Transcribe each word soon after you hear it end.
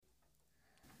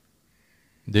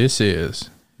This is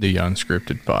the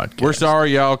Unscripted Podcast. We're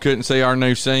sorry y'all couldn't see our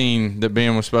new scene that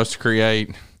Ben was supposed to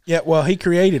create. Yeah, well, he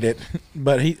created it,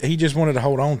 but he just wanted to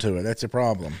hold on to it. That's the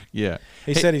problem. Yeah.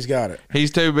 He said he's got it.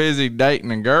 He's too busy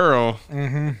dating a girl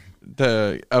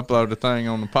to upload the thing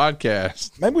on the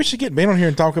podcast. Maybe we should get Ben on here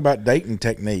and talk about dating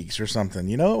techniques or something.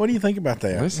 You know, what do you think about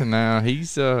that? Listen now,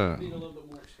 he's Need a little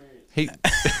bit more experience.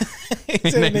 he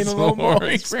said he needs a little more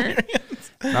experience.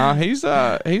 Nah, he's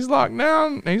locked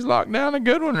down. He's locked down a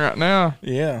good one right now.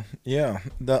 Yeah.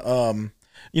 The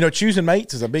choosing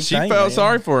mates is a big She thing. felt man.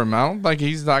 sorry for him. I don't think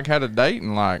he's had a date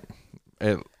in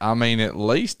at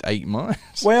least 8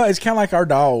 months. Well, it's kind of like our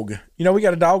dog. You know, we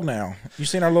got a dog now. You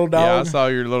seen our little dog? Yeah, I saw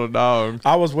your little dog.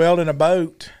 I was welding a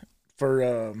boat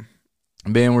for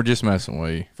Ben, we're just messing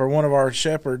with you. for one of our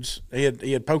shepherds. He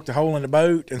had poked a hole in the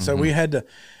boat, and so we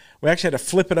actually had to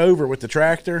flip it over with the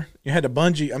tractor. You had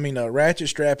to ratchet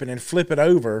strap it and flip it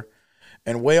over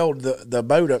and weld the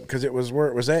boat up because it was where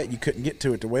it was at. You couldn't get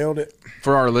to it to weld it.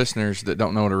 For our listeners that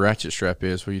don't know what a ratchet strap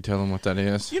is, will you tell them what that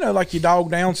is? You know, like you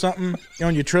dog down something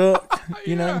on your truck,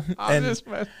 you know,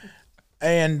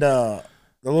 and the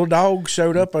little dog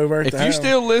showed up over at If the you're house.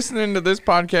 still listening to this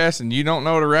podcast and you don't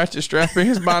know what a ratchet strap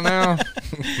is by now,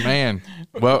 man,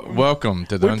 welcome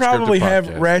to the we Unscripted probably have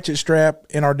Podcast. ratchet strap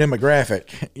in our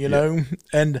demographic, you know,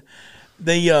 and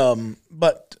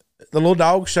but the little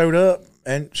dog showed up,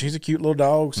 and she's a cute little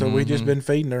dog, so we just been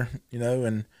feeding her, you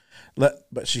know,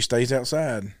 but she stays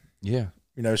outside. Yeah.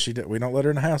 You know, we don't let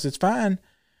her in the house. It's fine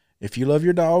if you love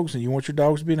your dogs and you want your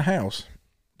dogs to be in the house,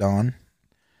 Don.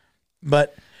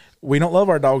 But we don't love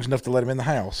our dogs enough to let them in the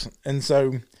house, and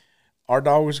so our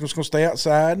dog is just going to stay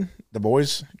outside. The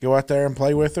boys go out there and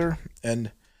play with her,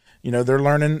 and you know they're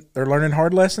learning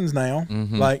hard lessons now.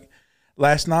 Like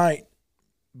last night,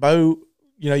 Bo,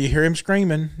 you know, you hear him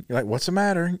screaming. You're like, "What's the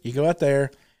matter?" You go out there,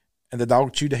 and the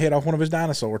dog chewed the head off one of his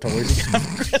dinosaur toys he got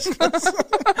for Christmas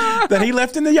that he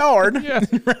left in the yard. Yeah.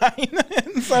 Right.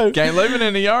 And so Can't leave it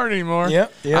in the yard anymore.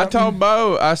 Yep. I told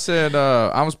Bo, I said,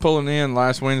 I was pulling in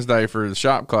last Wednesday for the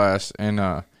shop class, and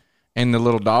the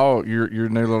little dog, your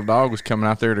new little dog, was coming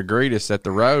out there to greet us at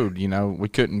the road. You know, we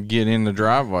couldn't get in the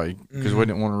driveway because we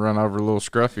didn't want to run over a little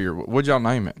Scruffy, or what'd y'all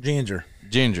name it? Ginger.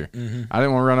 I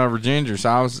didn't want to run over Ginger, so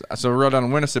I rolled down the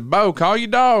window and said, Bo, call your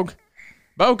dog.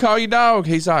 Bo, call your dog.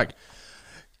 He's like,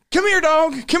 come here,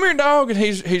 dog. And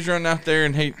he's running out there,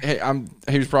 and he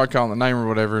was probably calling the name or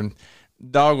whatever, and the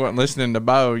dog wasn't listening to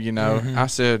Bo, you know. I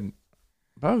said,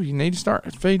 Bo, you need to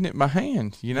start feeding it by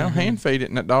hand, you know, hand feed it,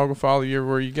 and that dog will follow you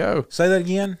everywhere you go. Say that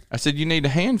again. I said, you need to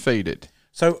hand feed it.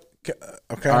 So,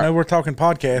 okay, I know we're talking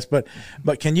podcast,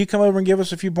 but can you come over and give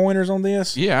us a few pointers on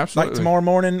this? Yeah, absolutely. Like tomorrow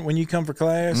morning when you come for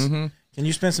class, can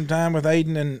you spend some time with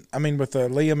Aiden with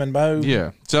Liam and Bo?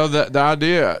 Yeah. So the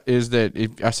idea is that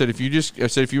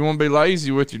if you want to be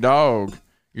lazy with your dog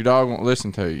won't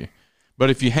listen to you. But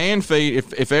if you hand feed,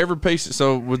 if every piece,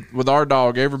 so with our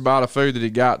dog, every bite of food that he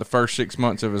got the first 6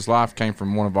 months of his life came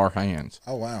from one of our hands.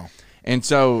 Oh wow. And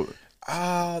so,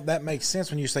 that makes sense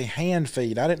when you say hand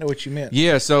feed. I didn't know what you meant.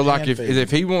 yeah. So like Hand feed.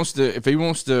 if he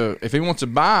wants to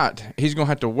bite, he's gonna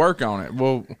have to work on it.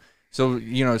 Well, so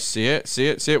you know, sit.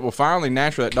 Well, finally,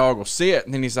 naturally, that dog will sit,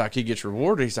 and then he gets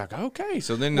rewarded. He's like, okay.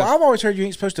 So then, Well, I've always heard you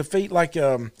ain't supposed to feed like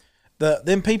them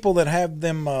people that have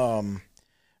them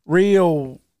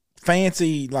real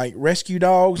fancy like rescue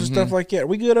dogs and stuff like that. Are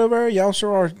we good over there? Y'all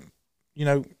sure are. You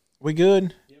know, we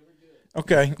good? Yeah, we're good.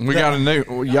 Okay. we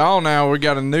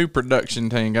got a new production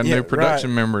team. Got a new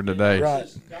production member today. Right.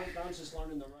 Don's just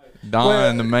learning the ropes.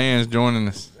 Don, the man's joining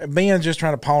us. Ben's just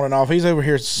trying to pawn it off. He's over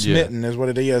here smitten is what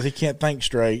it is. He can't think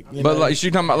straight. You But know? like, is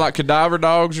you talking about like cadaver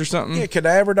dogs or something? Yeah,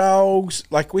 cadaver dogs.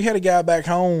 Like we had a guy back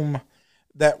home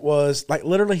that was like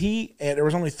literally there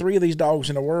was only 3 of these dogs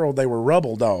in the world. They were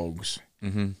rubble dogs.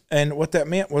 And what that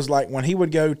meant was like when he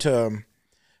would go to,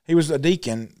 he was a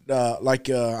deacon,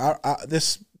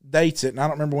 this dates it, and I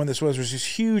don't remember when this was. There was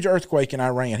this huge earthquake in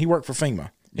Iran. He worked for FEMA.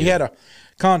 He had a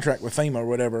contract with FEMA or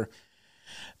whatever.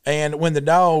 And when the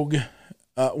dog,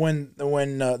 when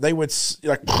they would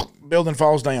like building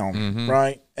falls down,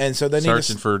 right? And so they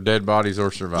Searching for dead bodies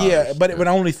or survivors. Yeah, but it would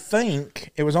only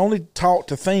think. It was only taught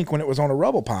to think when it was on a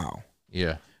rubble pile.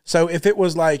 Yeah. So if it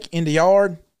was like in the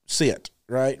yard, sit,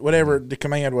 right? Whatever the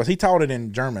command was. He taught it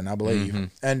in German, I believe.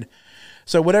 And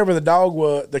so whatever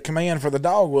the command for the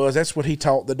dog was, that's what he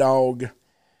taught the dog,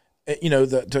 you know,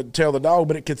 to tell the dog,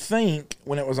 but it could think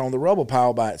when it was on the rubble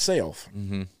pile by itself.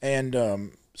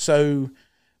 And so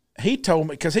he told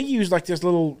me, because he used like this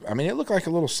little, I mean, it looked like a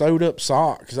little sewed up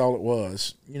sock is all it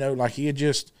was. You know, like he had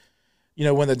just, you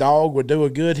know, when the dog would do a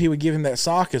good, he would give him that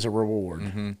sock as a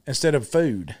reward instead of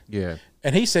food. Yeah.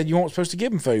 And he said you weren't supposed to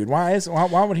give him food. Why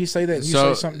would he say that and you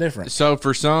say something different? So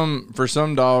for some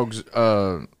dogs,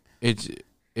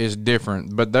 it's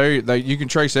different. But they you can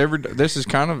trace this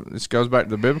goes back to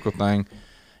the biblical thing.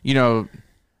 You know,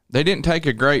 they didn't take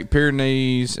a Great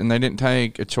Pyrenees, and they didn't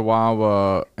take a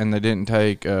Chihuahua, and they didn't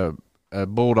take a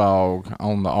bulldog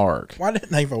on the ark. Why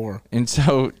didn't they for? And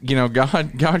so, you know,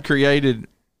 God created.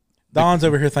 Don's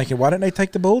over here thinking, why didn't they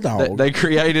take the bulldog? They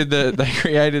created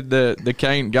the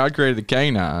cane. God created the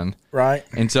canine, right?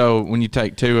 And so when you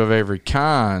take two of every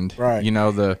kind, right? You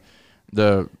know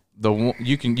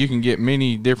you can get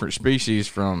many different species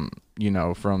from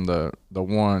the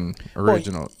one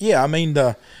original. Well, yeah, I mean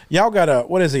y'all got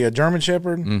a German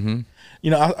Shepherd? Mm-hmm.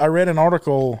 You know, I read an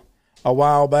article a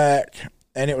while back,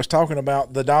 and it was talking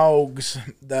about the dogs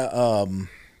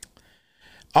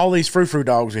all these frou-frou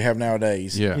dogs we have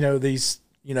nowadays. Yeah. You know, these,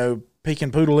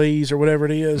 Pekin Poodlese or whatever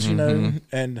it is, and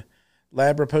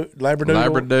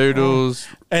Labradoodles,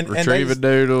 and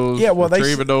Retrievadoodles, yeah, well,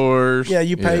 Retrievadors. Yeah,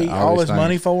 you pay all this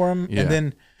money for them, and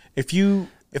then if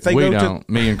they go to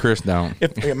me and Chris don't.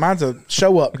 If mine's a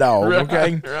show up dog,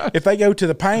 okay. Right. If they go to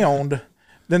the pound,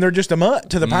 then they're just a mutt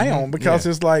to the pound because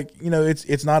it's like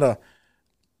it's not a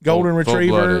golden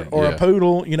retriever or a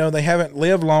poodle. You know, they haven't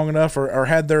lived long enough or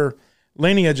had their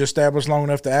lineage established long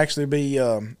enough to actually be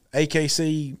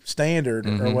AKC standard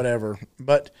or whatever.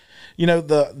 But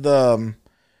so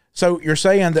you're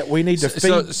saying that we need to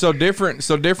feed. So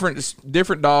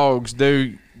different dogs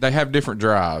they have different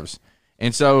drives,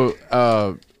 and so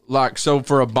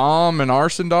for a bomb and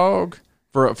arson dog,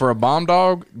 for a bomb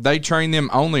dog, they train them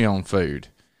only on food.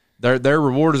 Their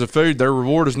reward is a food. Their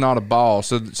reward is not a ball.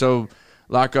 So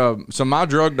my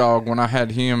drug dog, when I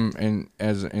had him in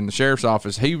the sheriff's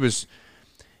office,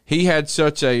 he had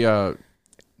such a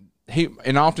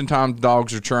and oftentimes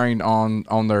dogs are trained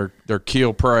on their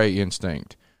kill prey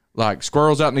instinct. Like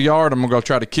squirrels out in the yard, I'm gonna go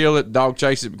try to kill it. Dog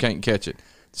chases it, but can't catch it.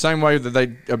 Same way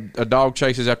that a dog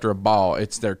chases after a ball.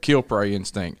 It's their kill prey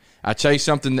instinct. I chase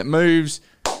something that moves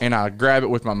and I grab it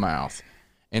with my mouth,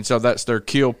 and so that's their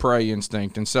kill prey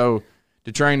instinct. And so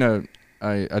to train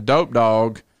a dope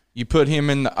dog, you put him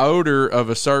in the odor of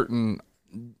a certain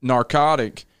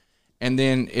narcotic, and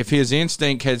then if his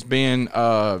instinct has been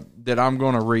that I'm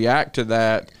going to react to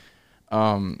that,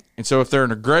 and so if they're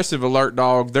an aggressive alert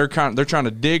dog, they're trying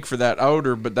to dig for that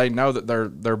odor, but they know that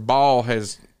their ball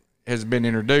has been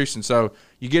introduced, and so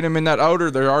you get them in that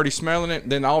odor, they're already smelling it.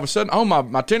 Then all of a sudden, oh,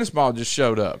 my tennis ball just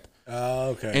showed up.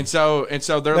 Okay. And so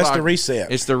they're that's the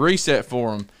reset. It's the reset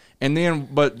for them. And then,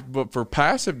 but for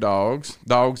passive dogs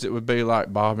that would be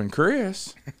like Bob and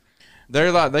Chris,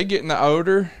 they get in the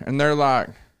odor and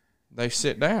they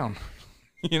sit down,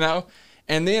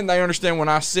 and then they understand when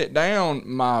I sit down,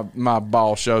 my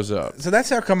ball shows up. So that's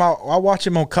how come I watch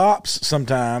him on Cops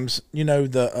sometimes.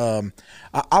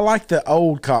 I like the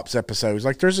old Cops episodes.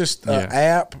 Like there's this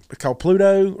app called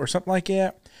Pluto or something like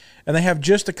that. And they have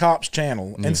just a Cops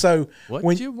channel. And so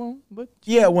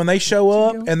when they show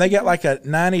up and they got like a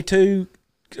 92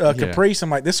 Caprice,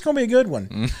 I'm like, this is going to be a good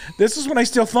one. This is when they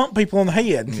still thump people on the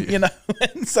head,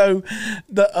 And so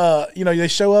they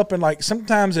show up and like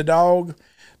sometimes a dog,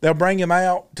 they'll bring him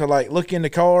out to like look in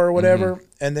the car or whatever,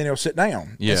 and then he'll sit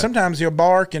down. Yeah. And sometimes he'll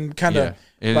bark and kind of.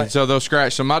 And so they'll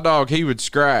scratch. So my dog, he would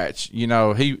scratch.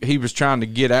 He was trying to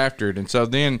get after it. And so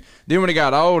then when he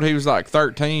got old, he was like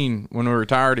 13 when we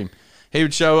retired him. He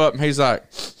would show up and he's like,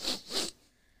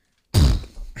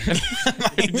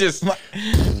 he just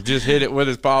hit it with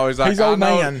his paw. He's like, he's old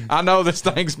man. I know this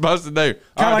thing's supposed to do.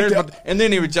 And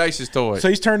then he would chase his toy. So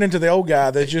he's turned into the old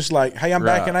guy that's just like, hey, I'm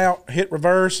backing out, hit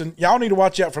reverse, and y'all need to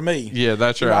watch out for me. Yeah,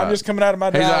 that's right. I'm just coming out of my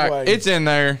driveway. Like, it's in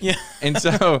there. Yeah. And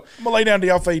so I'm gonna lay down till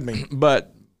y'all feed me.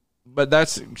 But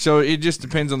that's so it just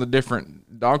depends on the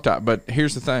different dog type. But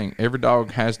here's the thing: every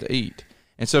dog has to eat,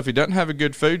 and so if he doesn't have a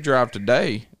good food drive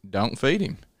today, don't feed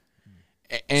him.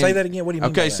 And, say that again. What do you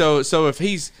mean? Okay, so if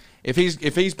he's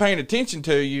paying attention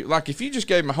to you, like if you just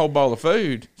gave him a whole bowl of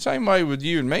food, same way with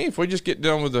you and me. If we just get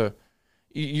done with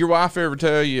your wife ever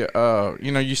tell you,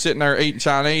 you're sitting there eating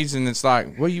Chinese and it's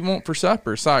like, what do you want for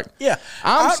supper? It's like, yeah,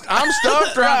 I'm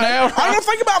stuffed right now. I don't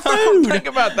think about food. I don't think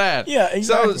about that. Yeah,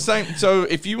 exactly. So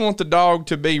if you want the dog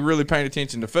to be really paying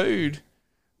attention to food,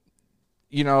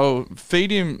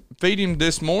 feed him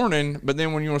this morning, but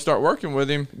then when you want to start working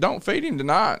with him, don't feed him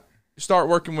tonight. Start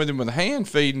working with him with a hand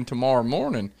feeding tomorrow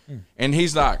morning. And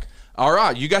he's like, all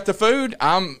right, you got the food?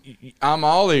 I'm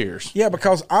all ears. Yeah,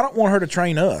 because I don't want her to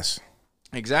train us.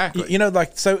 Exactly.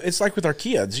 So it's like with our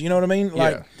kids, you know what I mean?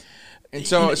 Like, yeah. And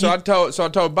so I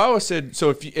told Bo, I said, so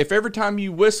if every time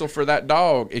you whistle for that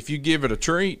dog, if you give it a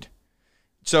treat,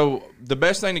 so the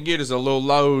best thing to get is a little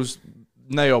Lowe's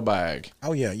nail bag.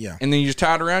 Oh yeah, yeah. And then you just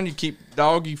tie it around. You keep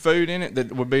doggy food in it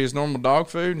that would be his normal dog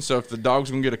food. And so if the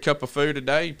dog's going to get a cup of food a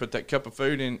day, you put that cup of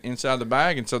food inside the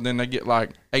bag. And so then they get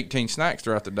like 18 snacks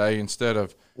throughout the day instead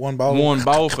of one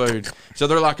bowl food. So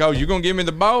they're like, oh, you're going to give me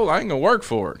the bowl? I ain't going to work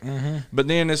for it. Mm-hmm. But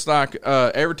then it's like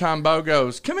every time Bo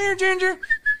goes, come here, Ginger.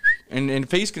 And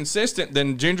if he's consistent,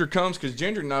 then Ginger comes because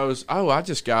Ginger knows, oh, I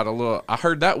just got I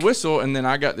heard that whistle and then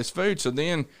I got this food. So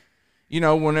then,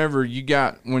 whenever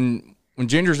when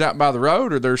Ginger's out by the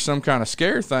road or there's some kind of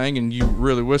scare thing and you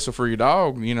really whistle for your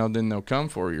dog, then they'll come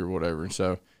for you or whatever. And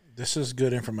so this is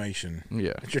good information.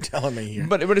 Yeah. That you're telling me here.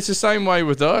 But it's the same way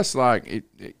with us. Like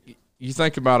you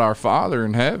think about our Father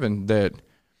in heaven that,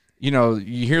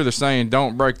 you hear the saying,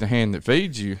 don't break the hand that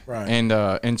feeds you. Right.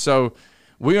 And so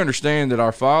we understand that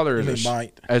our Father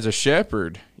as a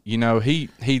shepherd,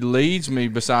 he leads me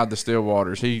beside the still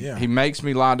waters. He makes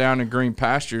me lie down in green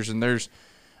pastures, and there's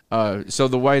so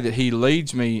the way that he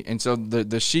leads me, and so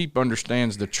the sheep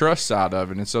understands the trust side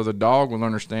of it, and so the dog will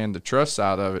understand the trust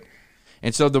side of it.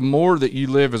 And so the more that you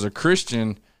live as a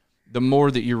Christian, the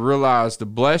more that you realize the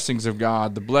blessings of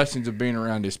God, the blessings of being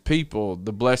around his people,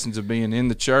 the blessings of being in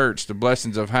the church, the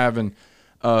blessings of having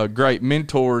great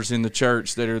mentors in the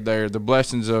church that are there, the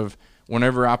blessings of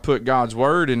whenever I put God's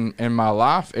word in my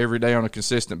life every day on a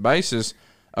consistent basis,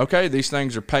 okay, these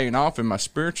things are paying off in my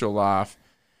spiritual life.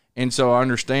 And so I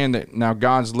understand that now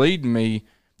God's leading me.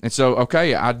 And so,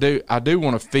 okay, I do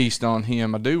want to feast on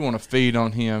him. I do want to feed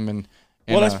on him. And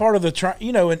well, that's part of the,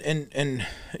 and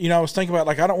I was thinking about,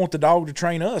 like, I don't want the dog to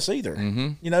train us either,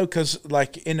 because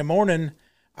like in the morning,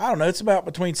 I don't know, it's about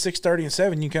between 6:30 and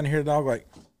 7, you kind of hear the dog like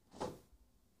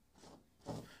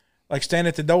stand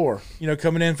at the door,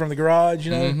 coming in from the garage,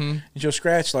 and she'll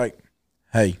scratch like,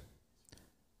 hey,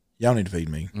 y'all need to feed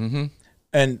me.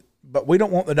 Mm-hmm. But we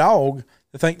don't want the dog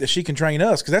to think that she can train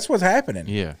us, because that's what's happening.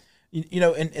 Yeah.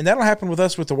 And that'll happen with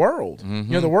us with the world.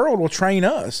 Mm-hmm. The world will train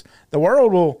us. The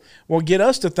world will get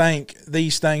us to think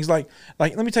these things. Like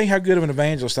let me tell you how good of an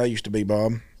evangelist I used to be,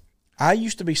 Bob. I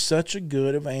used to be such a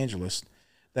good evangelist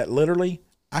that literally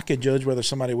I could judge whether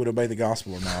somebody would obey the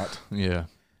gospel or not. Yeah.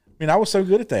 I mean, I was so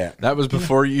good at that. That was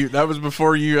before you. That was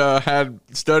before you had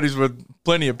studies with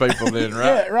plenty of people. Then, right?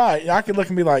 Yeah, right. I could look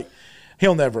and be like,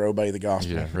 he'll never obey the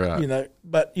gospel. Yeah, right.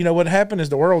 But what happened is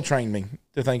the world trained me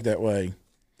to think that way,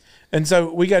 and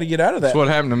so we got to get out of that. That's what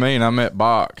happened to me, and I met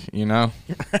Bach. Right.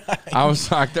 I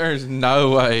was like, "There's no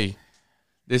way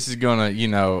this is gonna,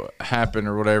 happen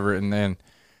or whatever." And then,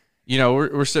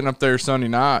 we're sitting up there Sunday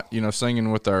night,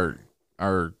 singing with our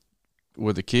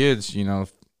with the kids,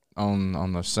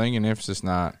 on the singing emphasis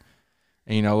night,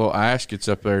 and little Ash gets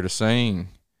up there to sing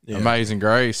Amazing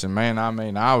Grace, and man,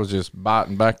 I was just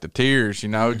biting back the tears,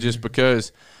 just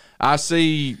because I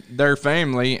see their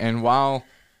family, and while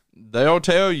they'll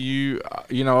tell you,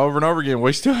 over and over again,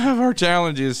 we still have our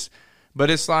challenges,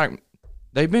 but it's like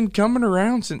they've been coming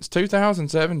around since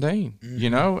 2017,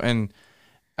 and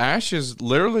Ash is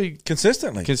literally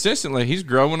consistently he's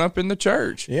growing up in the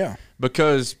church,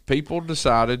 because people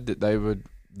decided that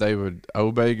they would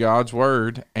obey God's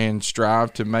word and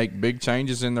strive to make big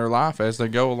changes in their life as they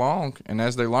go along and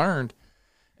as they learned.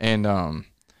 And,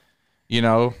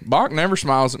 Bach never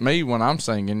smiles at me when I'm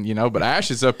singing, but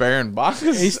Ash is up there and Bach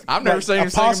is, I've never seen him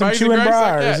sing Amazing Grace like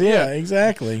that. Yeah,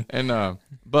 exactly. And,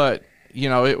 but,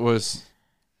 it was,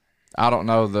 I don't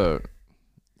know, the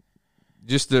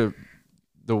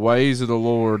ways of the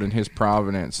Lord and his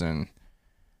providence and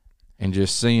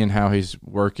just seeing how he's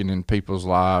working in people's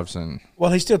lives. And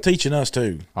well, he's still teaching us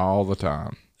too. All the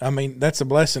time. I mean, that's a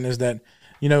blessing, is that,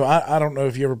 I don't know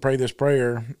if you ever pray this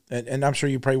prayer, and I'm sure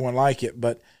you pray one like it,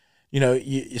 but,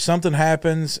 something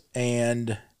happens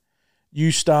and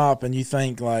you stop and you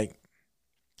think like,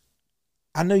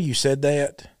 I know you said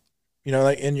that,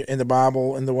 like in the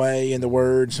Bible, in the way, in the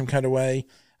word, some kind of way.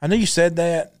 I know you said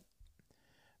that,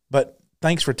 but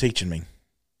thanks for teaching me.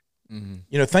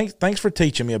 Mm-hmm. Thanks for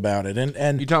teaching me about it.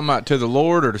 And you talking about to the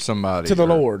Lord or to somebody? To the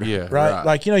Lord, yeah, right.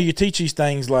 Like you teach these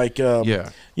things like, they'll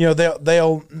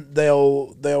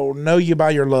know you by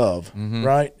your love,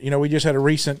 right? We just had a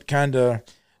recent kind of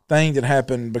thing that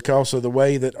happened because of the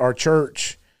way that our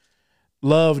church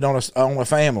loved on a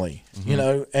family,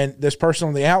 and this person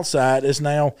on the outside is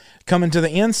now coming to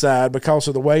the inside because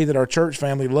of the way that our church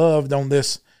family loved on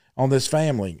this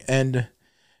family. And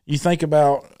you think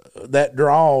about that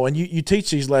draw, and you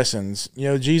teach these lessons.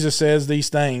 Jesus says these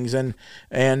things and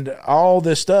all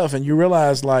this stuff, and you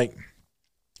realize like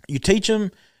you teach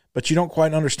them, but you don't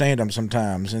quite understand them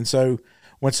sometimes. And so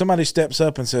when somebody steps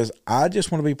up and says, "I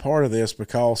just want to be part of this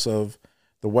because of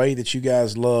the way that you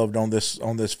guys loved on this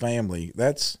family,"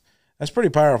 that's That's pretty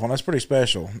powerful. And that's pretty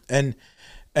special. And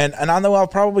I know I've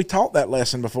probably taught that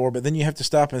lesson before, but then you have to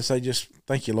stop and say, just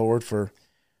thank you, Lord, for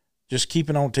just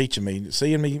keeping on teaching me,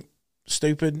 seeing me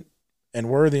stupid and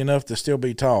worthy enough to still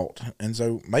be taught. And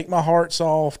so make my heart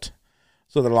soft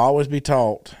so that I'll always be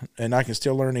taught and I can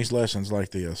still learn these lessons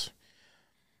like this.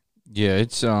 Yeah,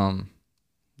 it's that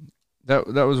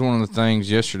was one of the things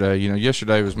yesterday. You know,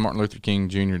 yesterday was Martin Luther King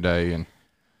Jr. Day, and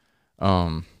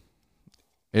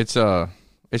it's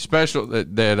special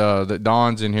that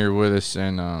Don's in here with us,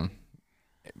 and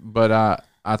but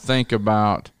I think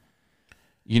about,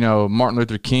 you know, Martin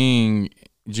Luther King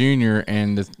Jr.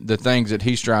 and the things that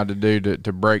he's tried to do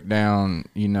to break down,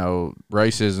 you know,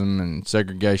 racism and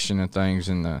segregation and things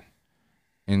in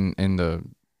the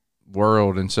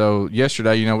world. And so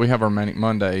yesterday, you know, we have our Manic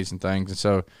Mondays and things, and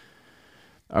so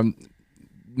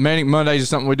Manic Mondays is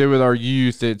something we do with our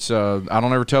youth. It's I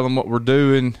don't ever tell them what we're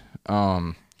doing,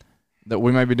 that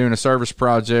we may be doing a service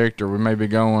project or we may be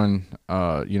going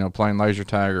you know, playing laser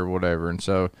tag or whatever. And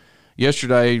so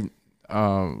yesterday,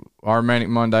 our Manic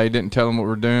Monday, didn't tell them what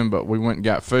we're doing, but we went and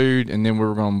got food, and then we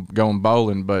were going to go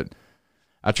bowling. But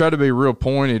I tried to be real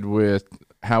pointed with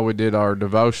how we did our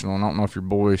devotional. I don't know if your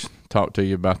boys talked to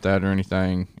you about that or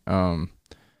anything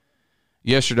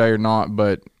yesterday or not,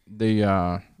 but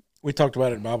we talked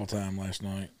about it at Bible time last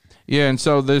night. Yeah, and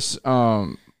so this, you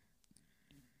know,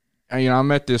 I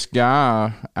met this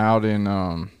guy out in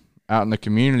the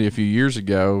community a few years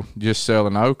ago, just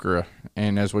selling okra.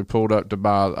 And as we pulled up to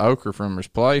buy the okra from his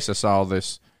place, I saw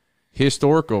this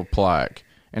historical plaque.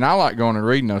 And I like going and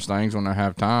reading those things when I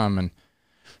have time. And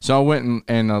so I went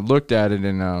and looked at it,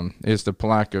 and it's the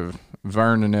plaque of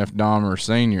Vernon F. Dahmer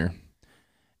Sr.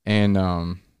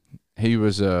 And he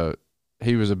was a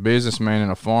businessman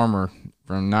and a farmer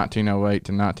from 1908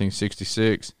 to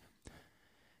 1966.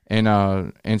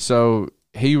 And so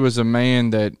he was a man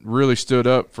that really stood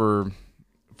up for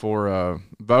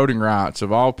voting rights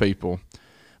of all people.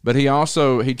 But he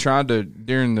tried to,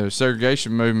 during the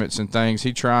segregation movements and things,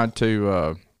 he tried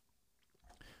to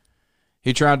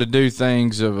do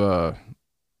things to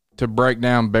break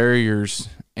down barriers,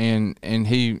 and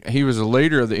he was a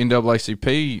leader of the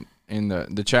NAACP in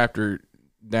the chapter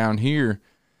down here.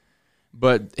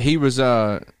 But he was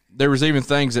there was even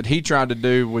things that he tried to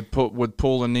do with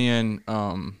pulling in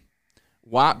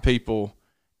white people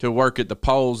to work at the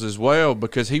polls as well,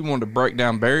 because he wanted to break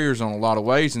down barriers on a lot of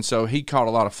ways. And so he caught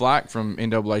a lot of flack from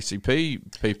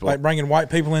NAACP people, like bringing white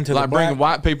people into the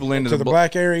the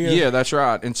black area. Yeah, that's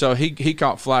right. And so he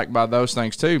caught flack by those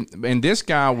things too. And this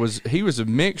guy was a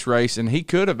mixed race, and he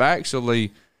could have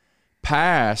actually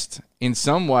passed in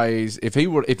some ways if he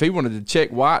wanted to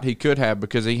check white. He could have,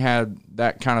 because he had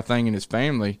that kind of thing in his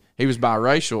family. He was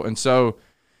biracial, and so,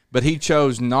 but he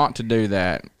chose not to do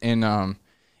that. And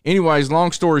anyways,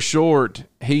 long story short,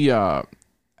 he I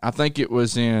think it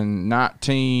was in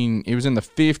the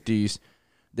 50s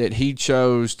that he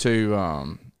chose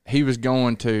to he was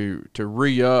going to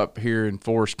re-up here in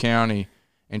Forest County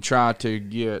and try to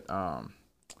get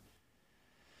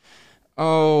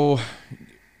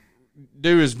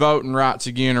do his voting rights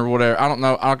again or whatever. I don't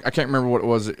know. I can't remember what it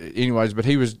was anyways, but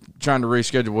he was trying to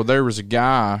reschedule. Well, there was a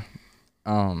guy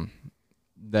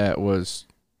that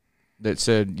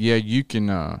said, yeah, you can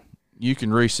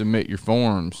resubmit your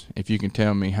forms if you can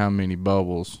tell me how many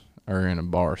bubbles are in a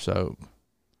bar of soap.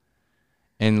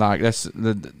 And like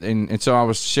and so I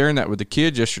was sharing that with the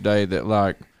kids yesterday, that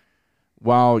like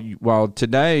while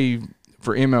today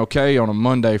for MLK on a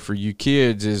Monday for you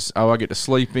kids is, I get to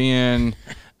sleep in,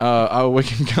 we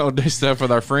can go do stuff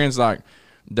with our friends. Like,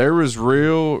 there was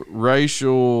real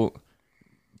racial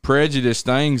prejudice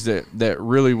things that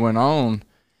really went on.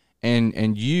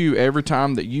 And you, every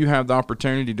time that you have the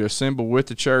opportunity to assemble with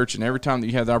the church, and every time that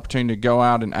you have the opportunity to go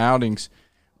out in outings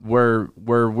where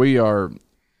we are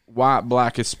white,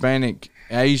 black, Hispanic,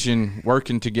 Asian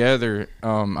working together,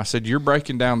 I said, you're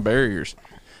breaking down barriers.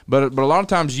 But a lot of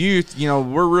times youth, you know,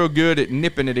 we're real good at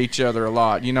nipping at each other a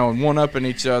lot, you know, and one-upping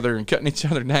each other and cutting each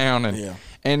other down. And, yeah.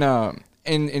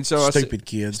 And so stupid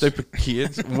kids. we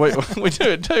do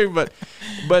it too.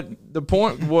 But the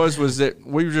point was that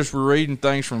we were just reading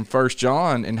things from 1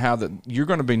 John, and how that you're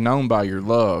going to be known by your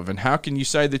love. And how can you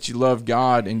say that you love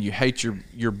God and you hate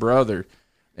your brother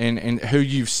and who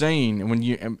you've seen,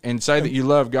 and say that you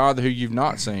love God who you've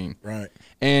not seen? Right.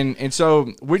 And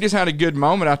so we just had a good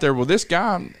moment out there. Well, this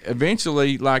guy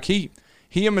eventually, like him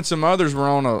and some others were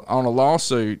on a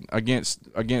lawsuit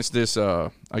against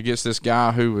this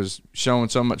guy who was showing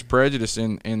so much prejudice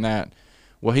in that.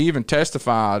 Well, he even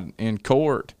testified in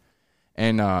court,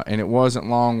 and it wasn't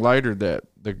long later that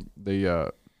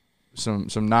some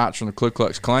knights from the Ku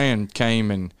Klux Klan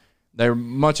came, and they were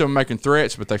much of them making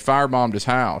threats, but they firebombed his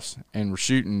house and were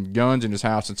shooting guns in his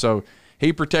house. And so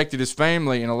he protected his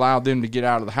family and allowed them to get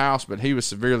out of the house, but he was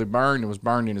severely burned and was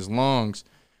burned in his lungs,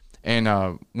 and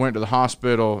went to the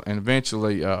hospital. And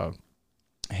eventually,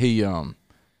 he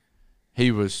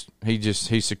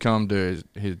succumbed to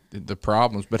the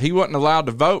problems. But he wasn't allowed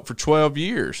to vote for 12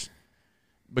 years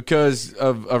because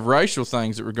of racial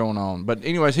things that were going on. But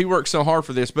anyways, he worked so hard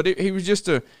for this. But he was just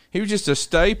a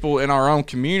staple in our own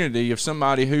community of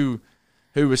somebody who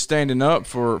was standing up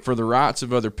for the rights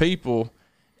of other people,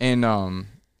 and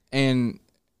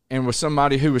was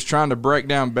somebody who was trying to break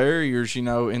down barriers, in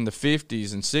the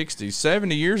 50s and 60s,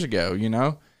 70 years ago,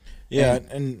 Yeah,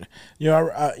 and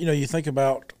you think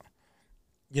about,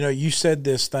 you said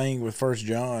this thing with First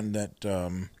John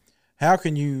that how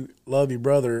can you love your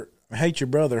brother, hate your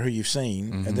brother who you've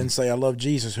seen, and then say I love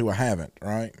Jesus who I haven't,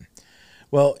 right?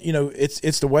 Well,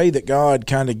 it's the way that God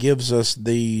kind of gives us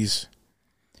these.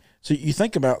 So you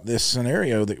think about this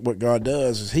scenario, that what God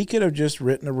does is he could have just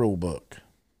written a rule book.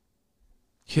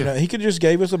 Yeah. He could have just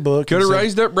gave us a book. Could have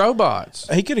raised up robots.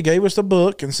 He could have gave us the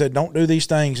book and said, don't do these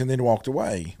things, and then walked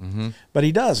away. But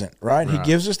he doesn't, right? He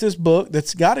gives us this book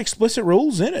that's got explicit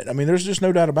rules in it. I mean, there's just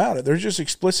no doubt about it. There's just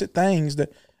explicit things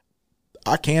that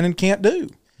I can and can't do.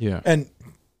 Yeah. And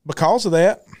because of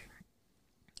that,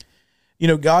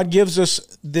 God gives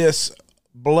us this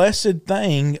blessed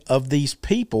thing of these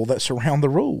people that surround the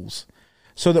rules,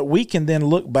 so that we can then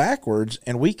look backwards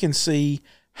and we can see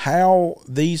how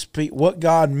these people, what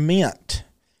God meant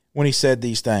when he said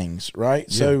these things, right?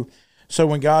 Yeah. So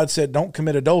when God said, don't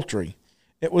commit adultery,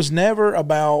 it was never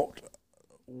about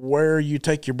where you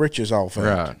take your britches off at.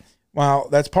 Right. Well,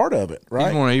 that's part of it,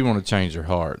 right? He want to change their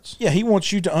hearts. Yeah, he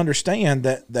wants you to understand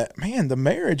that man, the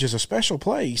marriage is a special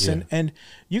place, and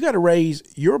you got to raise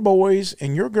your boys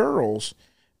and your girls,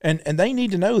 and they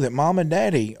need to know that mom and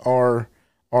daddy are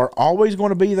always going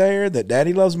to be there, that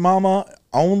daddy loves mama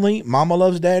only, mama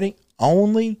loves daddy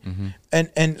only.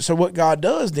 And so what God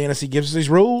does then is he gives us these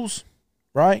rules,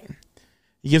 right?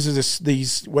 He gives us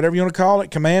these, whatever you want to call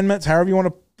it, commandments, however you want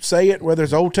to say it, whether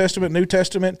it's Old Testament, New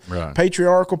Testament, right,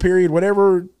 patriarchal period,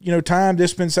 whatever, time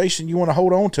dispensation you want to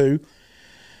hold on to.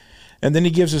 And then he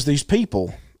gives us these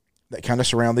people that kind of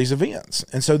surround these events.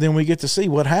 And so then we get to see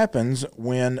what happens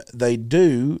when they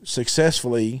do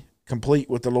successfully complete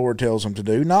what the Lord tells them to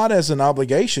do, not as an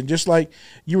obligation, just like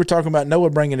you were talking about Noah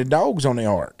bringing the dogs on the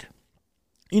ark.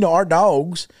 Our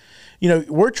dogs,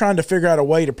 we're trying to figure out a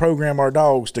way to program our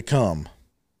dogs to come,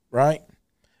 right?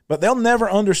 But they'll never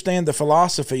understand the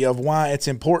philosophy of why it's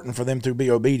important for them to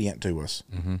be obedient to us.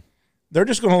 They're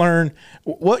just going to learn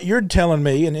what you're telling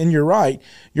me, and you're right.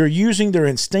 You're using their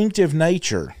instinctive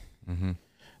nature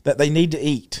that they need to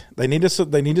eat. They need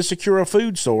to secure a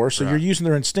food source, so you're using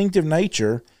their instinctive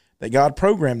nature that God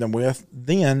programmed them with,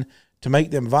 then to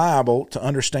make them viable to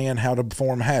understand how to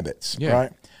form habits,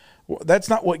 right? Well, that's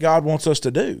not what God wants us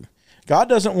to do. God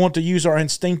doesn't want to use our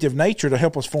instinctive nature to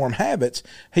help us form habits.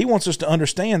 He wants us to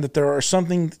understand that there are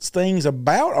things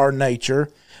about our nature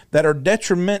that are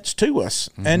detriments to us,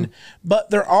 but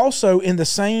they're also, in the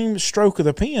same stroke of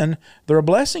the pen, they're a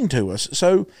blessing to us.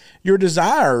 So your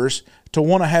desires to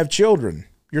want to have children,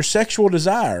 your sexual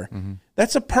desire,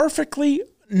 that's a perfectly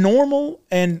normal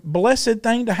and blessed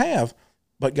thing to have,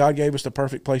 but God gave us the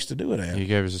perfect place to do it at. He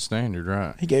gave us a standard,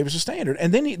 right? He gave us a standard,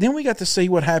 and then we got to see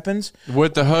what happens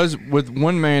with with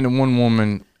one man and one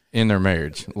woman in their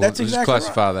marriage. That's exactly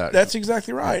classify right. that. That's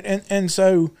exactly right. And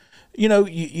so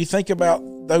you think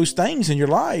about those things in your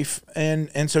life,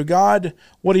 and so God,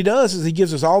 what he does is he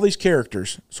gives us all these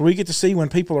characters, so we get to see when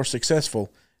people are successful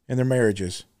in their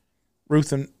marriages.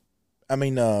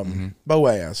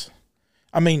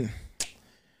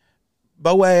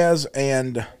 Boaz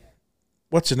and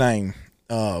what's her name?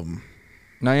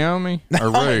 Naomi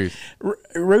or Ruth?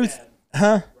 Ruth,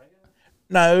 huh?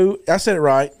 No, I said it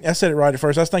right. I said it right at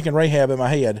first. I was thinking Rahab in my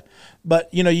head.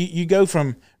 But, you go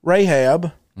from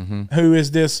Rahab, who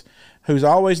is who's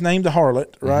always named the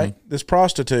harlot, right? This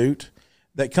prostitute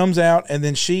that comes out, and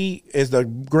then she is the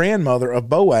grandmother of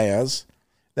Boaz,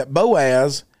 that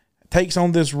Boaz takes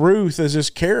on this Ruth as this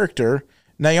character,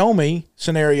 Naomi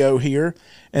scenario here,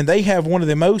 and they have one of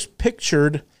the most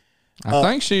pictured. I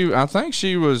think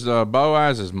she was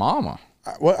Boaz's mama.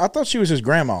 Well, I thought she was his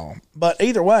grandma, but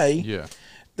either way,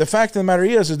 the fact of the matter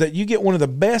is that you get one of the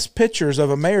best pictures of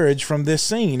a marriage from this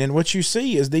scene, and what you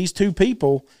see is these two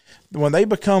people, when they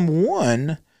become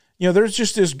one, there's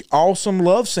just this awesome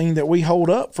love scene that we hold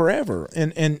up forever,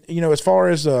 and as far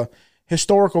as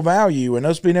historical value and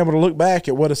us being able to look back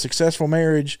at what a successful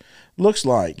marriage looks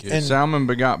like. Yeah, and Salmon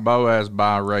begot Boaz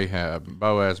by Rahab.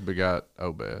 Boaz begot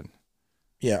Obed.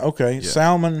 Yeah, okay.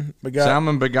 Salmon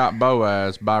begot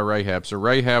Boaz by Rahab. So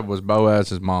Rahab was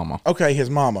Boaz's mama. Okay,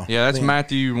 his mama. Yeah, that's then.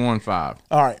 Matthew 1:5.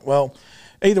 All right. Well,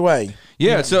 either way.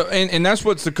 Yeah. So and that's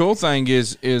what's the cool thing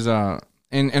is I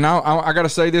got to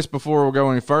say this before we go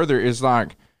any further is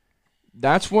like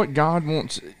that's what God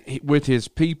wants with His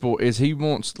people is He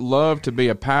wants love to be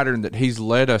a pattern that He's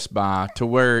led us by to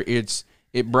where it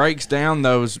breaks down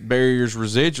those barriers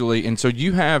residually, and so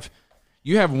you have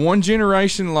one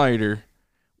generation later.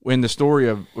 In the story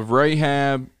of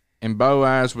Rahab and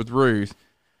Boaz with Ruth,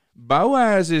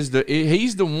 Boaz is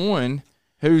he's the one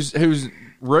who's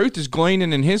Ruth is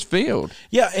gleaning in his field.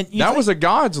 Yeah, and that was a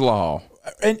God's law.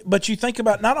 But you think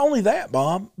about not only that,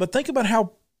 Bob, but think about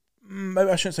how maybe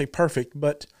I shouldn't say perfect,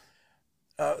 but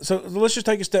so let's just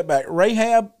take a step back.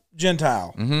 Rahab,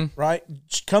 Gentile, right,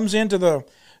 comes into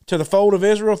the fold of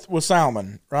Israel with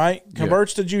Salmon, right,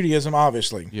 converts to Judaism,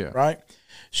 obviously, right.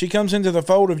 She comes into the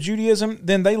fold of Judaism,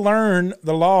 then they learn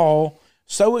the law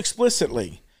so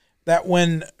explicitly that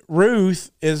when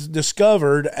Ruth is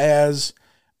discovered as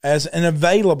an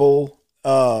available,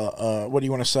 what do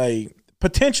you want to say,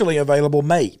 potentially available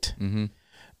mate,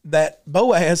 that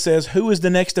Boaz says, who is the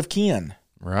next of kin?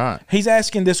 Right. He's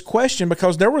asking this question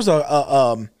because there was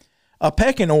a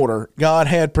pecking order God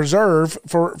had preserved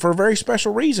for a very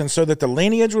special reason, so that the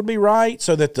lineage would be right,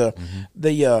 so that the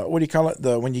what do you call it,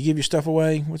 when you give your stuff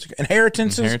away,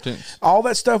 inheritance, all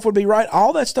that stuff would be right.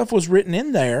 All that stuff was written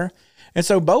in there, and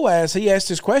so Boaz, he asked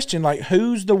this question like,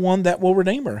 who's the one that will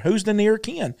redeem her? Who's the near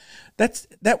kin?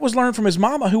 That was learned from his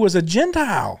mama, who was a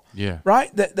Gentile. Yeah, right.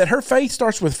 That her faith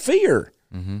starts with fear.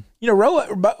 You know,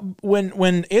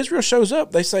 when Israel shows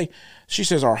up, she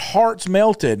says, our hearts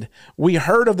melted. We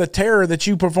heard of the terror that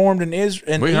you performed in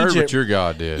Israel. We heard what your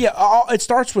God did. Yeah, it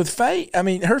starts with faith. I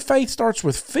mean, her faith starts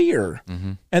with fear,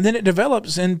 and then it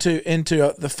develops into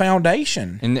the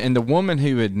foundation. And the woman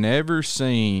who had never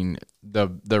seen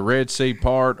the Red Sea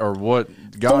part or what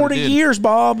God 40 did, years,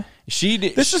 Bob. She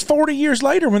did. This is 40 years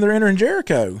later when they're entering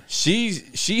Jericho.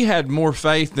 She had more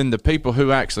faith than the people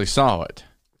who actually saw it.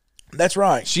 That's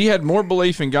right. She had more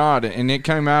belief in God, and it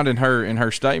came out in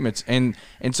her statements. And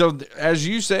so, as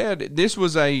you said, this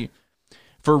was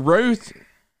for Ruth,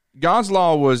 God's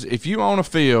law was if you own a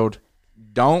field,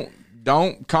 don't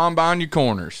combine your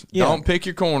corners. Yeah. Don't pick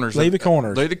your corners. Leave the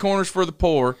corners. Leave the corners for the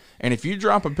poor. And if you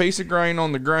drop a piece of grain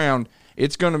on the ground,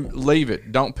 it's going to leave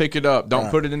it. Don't pick it up. Don't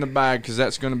put it in the bag because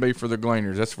that's going to be for the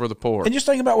gleaners. That's for the poor. And just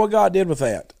think about what God did with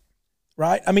that,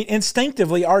 right? I mean,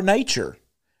 instinctively, our nature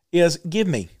is give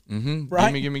me.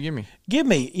 Right? Give me. Give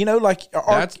me. You know, like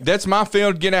that's my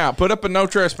field. Get out. Put up a no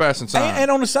trespassing sign.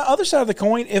 And on the other side of the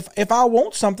coin, if I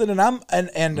want something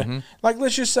and like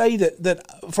let's just say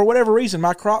that for whatever reason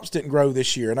my crops didn't grow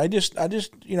this year and I just had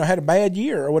a bad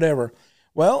year or whatever.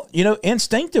 Well,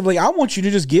 instinctively I want you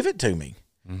to just give it to me.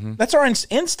 That's our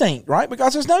instinct, right?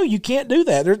 Because there's no, you can't do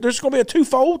that. There's going to be a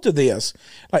twofold to this.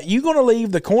 Like you're going to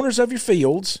leave the corners of your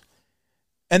fields.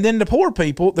 And then the poor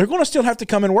people, they're going to still have to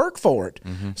come and work for it.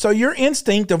 So your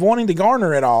instinct of wanting to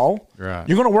garner it all, you're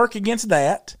going to work against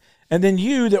that. And then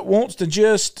you that wants to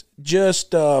just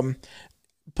put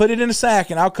it in a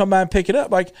sack and I'll come by and pick it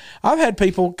up. Like I've had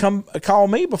people call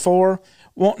me before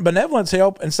wanting benevolence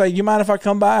help and say, you mind if I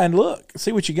come by and look,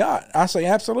 see what you got? I say,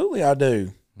 absolutely I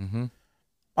do.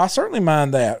 I certainly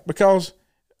mind that because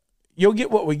you'll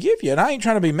get what we give you. And I ain't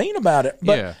trying to be mean about it.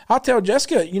 But I'll tell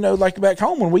Jessica, like back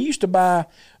home when we used to buy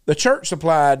the church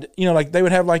supplied, like they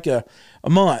would have like a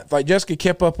month. Like Jessica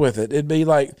kept up with it. It'd be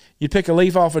like you'd pick a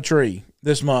leaf off a tree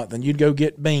this month and you'd go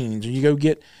get beans or you go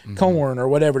get corn or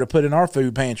whatever to put in our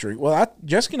food pantry. Well,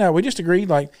 Jessica and I, we just agreed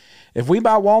like if we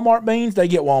buy Walmart beans, they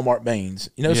get Walmart beans.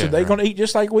 So they're going to eat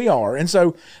just like we are. And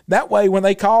so that way when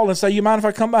they call and say, you mind if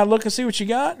I come by and look and see what you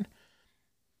got?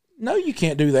 No, you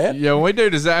can't do that. Yeah, when we do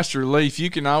disaster relief, you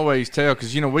can always tell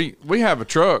because, we have a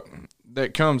truck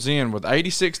that comes in with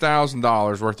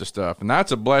 $86,000 worth of stuff, and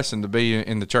that's a blessing to be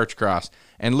in the Church of Christ.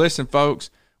 And listen,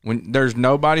 folks, when there's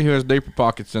nobody who has deeper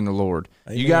pockets than the Lord.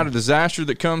 Amen. You got a disaster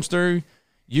that comes through,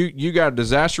 you got a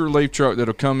disaster relief truck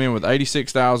that'll come in with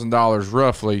 $86,000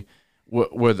 roughly.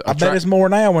 I bet it's more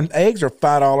now when eggs are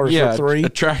 $5 for 3. A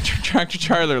tractor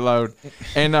trailer load,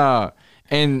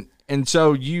 and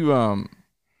so you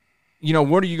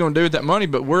what are you going to do with that money?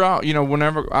 But we're out,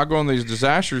 whenever I go in these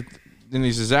disaster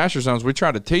zones, we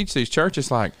try to teach these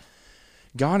churches like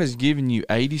God has given you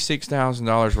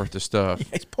 $86,000 worth of stuff.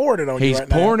 He's pouring it on you right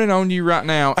now. He's pouring it on you right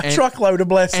now. A truckload of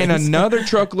blessings. And another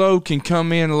truckload can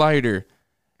come in later.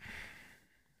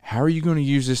 How are you going to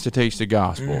use this to teach the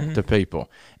gospel to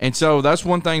people? And so that's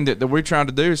one thing that we're trying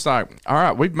to do. It's like, all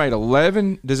right, we've made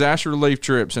 11 disaster relief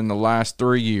trips in the last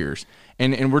 3 years.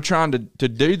 and we're trying to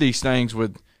do these things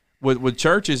with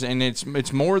churches, and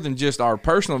it's more than just our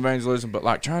personal evangelism, but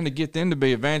like trying to get them to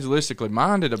be evangelistically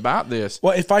minded about this.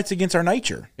 Well, it fights against our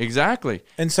nature. Exactly.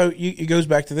 And so it goes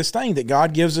back to this thing that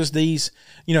God gives us these,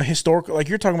 historical, like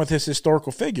you're talking about this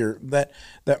historical figure that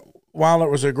while it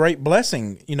was a great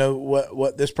blessing,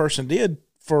 what this person did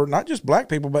for not just black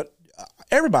people, but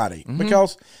everybody,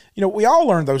 because, we all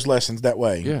learned those lessons that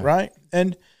way. Yeah. Right.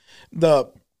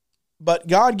 But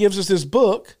God gives us this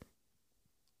book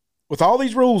with all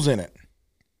these rules in it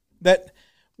that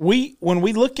when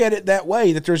we look at it that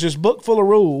way, that there's this book full of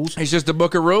rules. It's just a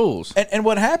book of rules. And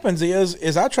what happens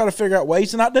is I try to figure out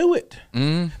ways to not do it.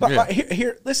 Like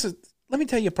let me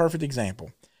tell you a perfect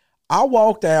example. I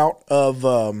walked out of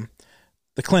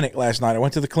the clinic last night. I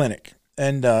went to the clinic,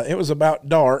 and it was about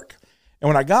dark. And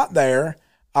when I got there,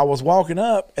 I was walking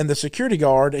up, and the security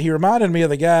guard, he reminded me of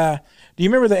the guy. Do you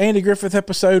remember the Andy Griffith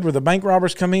episode where the bank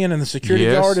robbers come in and the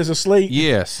security guard is asleep?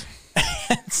 Yes.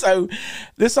 So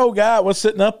this old guy was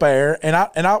sitting up there, and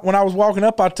I when I was walking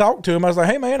up, I talked to him. I was like,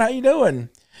 "Hey man, how you doing?"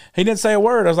 He didn't say a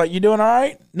word. I was like, "You doing all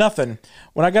right?" Nothing.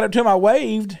 When I got up to him, I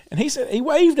waved, and he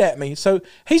waved at me. So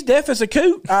he's deaf as a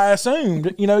coot, I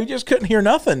assumed. He just couldn't hear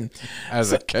nothing. A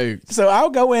coot. So I'll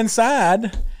go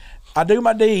inside, I do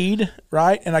my deed,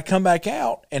 right, and I come back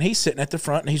out, and he's sitting at the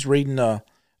front, and he's reading a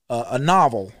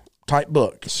novel type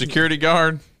book. Security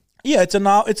guard. Yeah, it's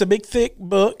a big thick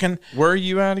book. And where are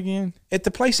you at again? At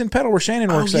the place in Petal where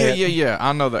Shannon works at. Yeah.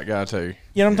 I know that guy too.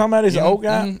 You know what I'm talking about? He's an old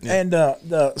guy. Yeah. And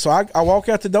so I walk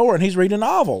out the door, and he's reading a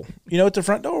novel, at the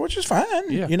front door, which is fine.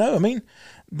 Yeah. So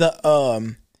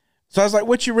I was like,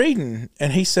 "What you reading?"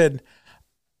 And he said,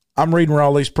 "I'm reading where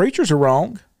all these preachers are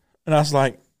wrong." And I was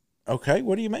like, "Okay,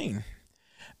 what do you mean?"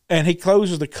 And he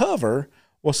closes the cover.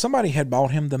 Well, somebody had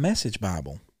bought him the Message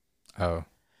Bible. Oh.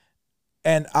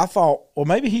 And I thought, well,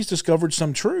 maybe he's discovered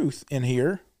some truth in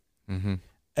here. Mm-hmm.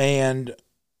 And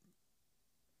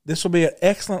this will be an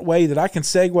excellent way that I can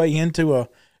segue into a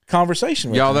conversation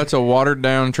with y'all. him. That's a watered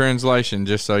down translation,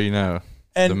 just so you know.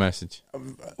 And, the Message.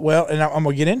 Well, and I'm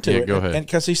going to get into it. Go ahead. And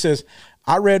because he says,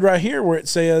 I read right here where it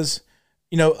says,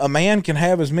 a man can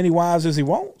have as many wives as he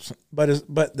wants,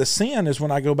 but the sin is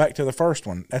when I go back to the first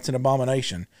one. That's an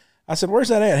abomination. I said, where's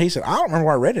that at? He said, I don't remember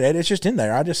where I read it at. It's just in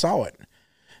there. I just saw it.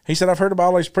 He said, I've heard about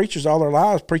all these preachers all their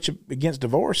lives preach against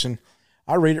divorce, and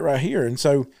I read it right here. And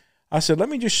so I said, let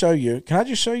me just show you. Can I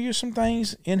just show you some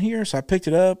things in here? So I picked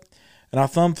it up, and I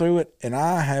thumbed through it, and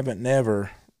I haven't never,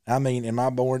 in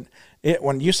my board,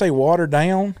 when you say watered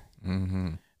down,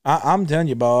 I'm telling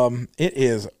you, Bob, it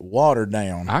is watered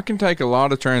down. I can take a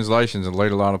lot of translations and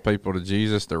lead a lot of people to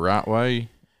Jesus the right way.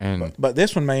 But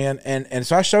this one, man, and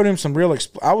so I showed him some real.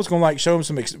 I was going to show him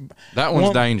some. That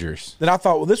one's dangerous. That I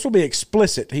thought, well, this will be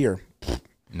explicit here.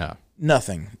 No,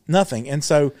 nothing. And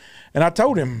so, and I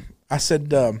told him, I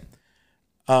said,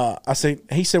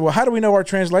 he said, well, how do we know our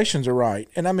translations are right?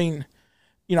 And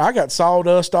I got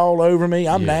sawdust all over me.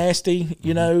 I'm nasty,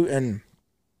 and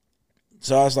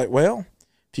so I was like, well,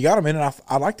 if you got a minute,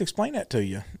 I'd like to explain that to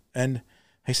you. And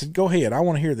he said, go ahead. I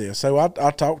want to hear this. So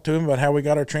I talked to him about how we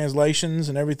got our translations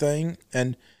and everything.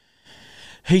 And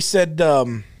he said,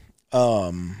 well,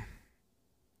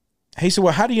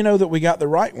 how do you know that we got the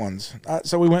right ones?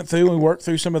 So we went through and we worked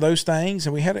through some of those things,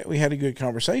 and we had a good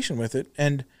conversation with it.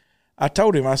 And I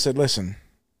told him, I said, listen,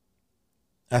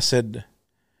 the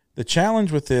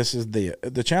challenge with this is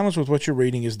the challenge with what you're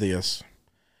reading is this.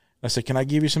 I said, can I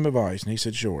give you some advice? And he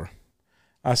said, sure.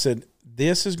 I said,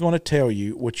 this is going to tell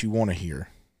you what you want to hear.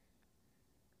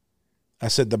 I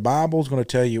said, the Bible is going to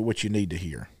tell you what you need to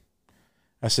hear.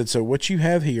 I said, so what you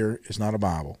have here is not a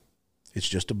Bible. It's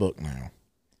just a book now.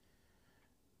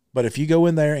 But if you go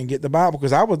in there and get the Bible,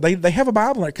 because they have a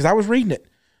Bible in it, because I was reading it.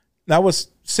 And I was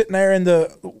sitting there in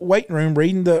the waiting room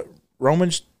reading the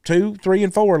Romans 2, 3,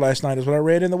 and 4 last night is what I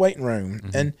read in the waiting room.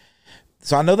 Mm-hmm. And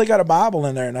so I know they got a Bible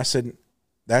in there, and I said,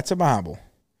 that's a Bible.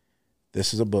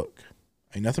 This is a book.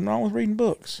 Ain't nothing wrong with reading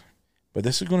books, but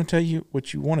this is going to tell you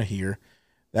what you want to hear.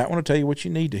 That one will tell you what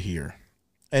you need to hear.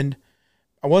 And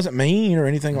I wasn't mean or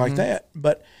anything like that,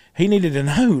 but he needed to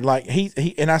know. Like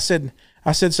he and I said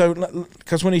so,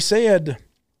 because when he said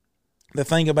the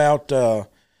thing about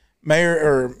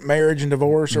marriage and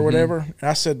divorce or whatever, and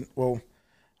I said,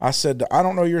 I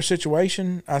don't know your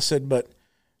situation. I said, but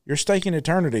you're staking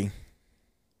eternity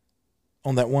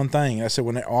on that one thing. I said,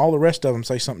 when all the rest of them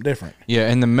say something different.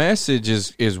 Yeah, and the Message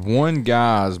is one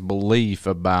guy's belief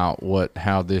about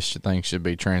how this thing should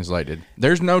be translated.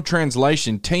 There's no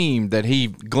translation team that he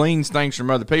gleans things from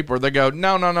other people, or they go,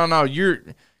 no,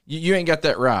 you You ain't got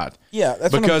that right. Yeah,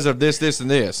 that's because of this, and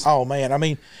this. Oh man, I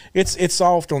mean, it's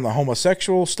soft on the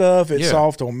homosexual stuff. It's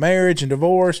soft on marriage and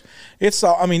divorce.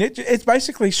 I mean, it's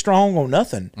basically strong on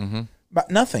nothing,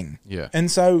 but nothing. Yeah, and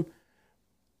so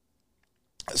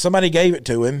somebody gave it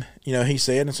to him. He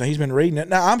said, and so he's been reading it.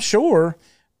 Now I'm sure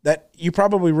that you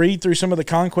probably read through some of the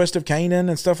Conquest of Canaan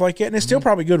and stuff like that, and it's still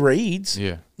probably good reads.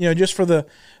 Yeah, just for the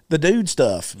dude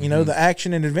stuff. The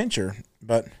action and adventure.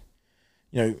 But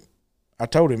I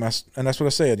told him, and that's what I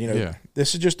said.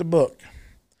 This is just a book.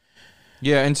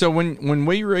 Yeah, and so when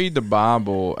we read the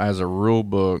Bible as a rule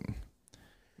book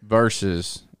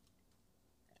versus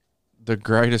the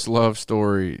greatest love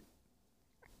story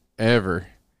ever,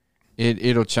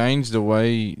 it'll change the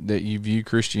way that you view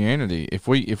Christianity. If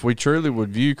we truly would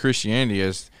view Christianity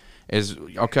as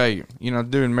okay,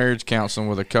 doing marriage counseling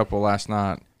with a couple last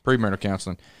night, premarital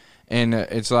counseling, and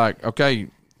it's like, okay,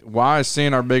 why is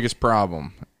sin our biggest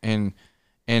problem? And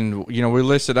we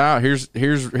listed out here's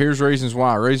reasons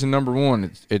why. Reason number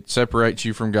one, it separates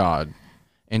you from God,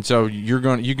 and so you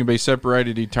can be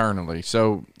separated eternally.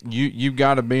 So you've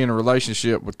got to be in a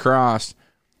relationship with Christ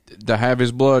to have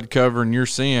His blood covering your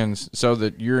sins, so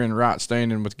that you're in right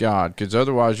standing with God. Because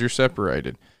otherwise, you're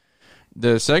separated.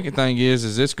 The second thing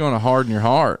is it's going to harden your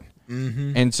heart,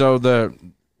 and so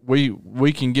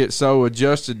we can get so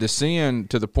adjusted to sin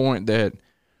to the point that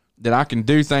I can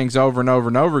do things over and over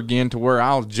and over again to where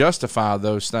I'll justify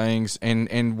those things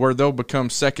and where they'll become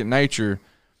second nature.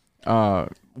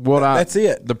 That's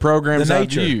it. The programs I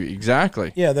view.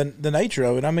 Exactly. Yeah, the nature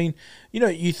of it. I mean,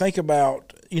 you think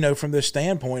about, from this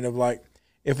standpoint of like,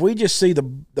 if we just see the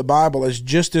Bible as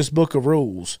just this book of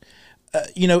rules,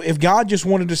 if God just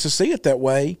wanted us to see it that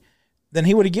way, then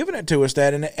He would have given it to us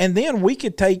that. And then we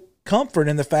could take comfort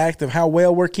in the fact of how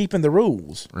well we're keeping the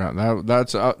rules. Right.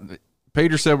 That's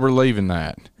Peter said we're leaving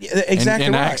that. Yeah, exactly.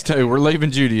 In right. Acts 2, we're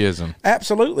leaving Judaism.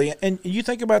 Absolutely. And you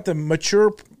think about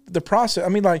the process. I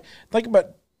mean, like, think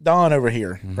about Don over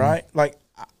here, right? Like,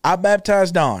 I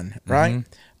baptized Don, right?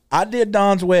 I did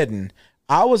Don's wedding.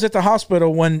 I was at the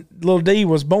hospital when little D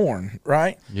was born,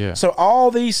 right? Yeah. So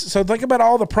think about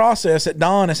all the process that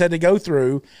Don has had to go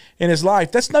through in his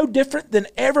life. That's no different than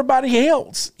everybody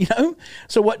else,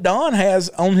 So what Don has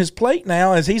on his plate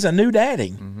now is he's a new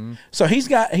daddy. So he's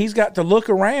got to look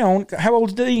around. How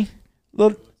old is D?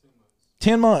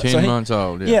 10 months. 10 months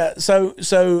old. Yeah. So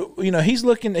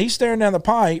he's staring down the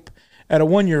pipe at a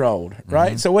 1-year-old,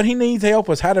 right? So what he needs help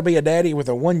is how to be a daddy with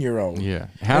a 1-year-old. Yeah.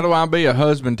 How do I be a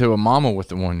husband to a mama with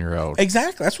a 1-year-old?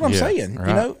 Exactly. That's what I'm saying.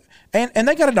 Right. And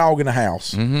they got a dog in the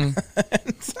house.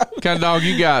 What kind of dog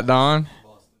you got, Don?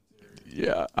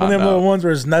 Yeah. One of them little ones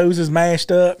where his nose is mashed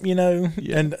up,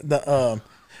 and that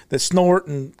snort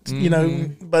and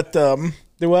but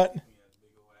do what?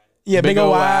 Yeah, big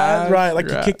old eyes, right? Like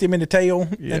you kicked him in the tail.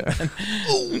 Yeah.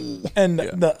 And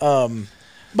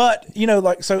but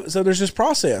so there's this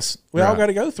process we all got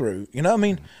to go through. I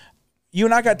mean, you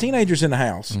and I got teenagers in the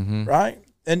house, right?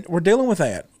 And we're dealing with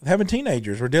that, having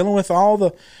teenagers. We're dealing with all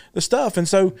the stuff, and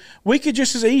so you could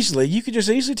just as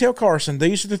easily tell Carson,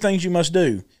 these are the things you must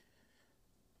do,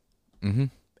 and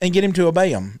get him to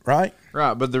obey them, right?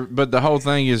 Right. But the whole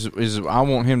thing is I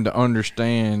want him to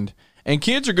understand. And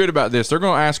kids are good about this. They're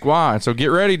going to ask why. So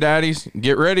get ready, daddies.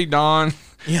 Get ready, Don.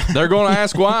 Yeah. They're going to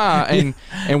ask why,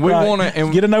 and we want to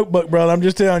get a notebook, brother. I'm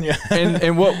just telling you.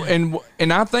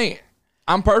 and I think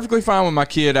I'm perfectly fine with my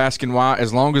kid asking why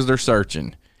as long as they're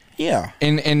searching. Yeah.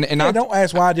 And I don't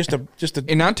ask why just to.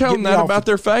 And I tell them that about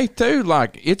their faith too.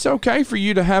 Like, it's okay for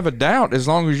you to have a doubt as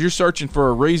long as you're searching for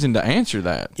a reason to answer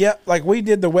that. Yeah, like we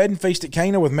did the wedding feast at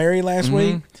Cana with Mary last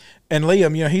week, and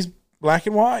Liam, he's black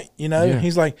and white.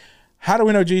 He's like, how do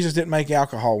we know Jesus didn't make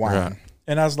alcohol wine? Right.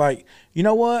 And I was like, you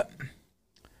know what?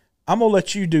 I'm going to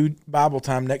let you do Bible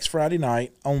time next Friday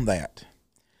night on that.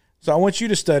 So I want you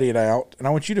to study it out, and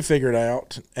I want you to figure it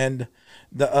out. And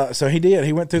so he did.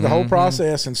 He went through the whole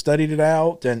process and studied it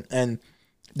out and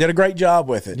did a great job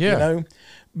with it. Yeah.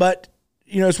 But,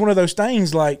 it's one of those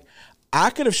things like I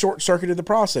could have short-circuited the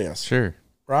process. Sure.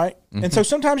 Right? And so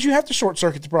sometimes you have to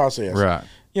short-circuit the process. Right.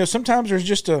 Sometimes there's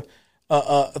just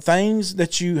things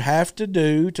that you have to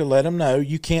do to let them know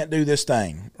you can't do this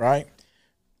thing, right?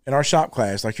 In our shop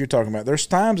class, like you're talking about, there's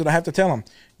times that I have to tell them,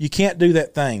 you can't do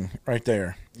that thing right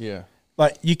there. Yeah.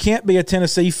 Like, you can't be a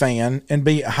Tennessee fan and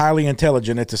be highly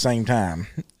intelligent at the same time.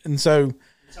 And so...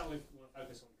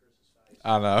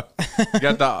 I know. You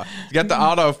got the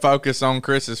autofocus on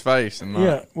Chris's face.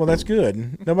 Yeah, well, that's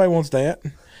good. Nobody wants that.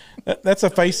 That's a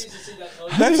face.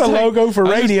 That's a logo for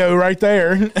radio right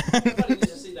there.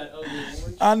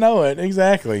 I know it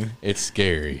exactly. It's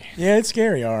scary. Yeah, it's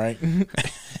scary. All right.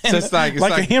 So it's like a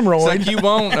hemorrhoid. It's like you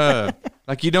won't.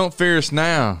 Like you don't fear us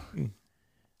now.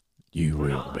 You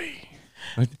will be.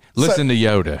 Listen to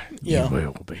Yoda. Yeah. You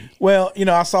will be. Well,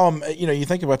 I saw him. You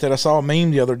think about that. I saw a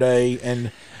meme the other day,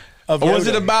 and was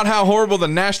it about how horrible the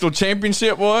national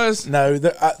championship was? No.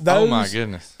 Oh my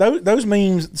goodness. Those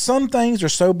memes. Some things are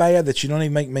so bad that you don't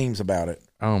even make memes about it.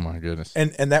 Oh my goodness.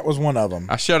 And that was one of them.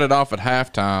 I shut it off at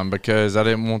halftime because I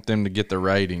didn't want them to get the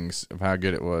ratings of how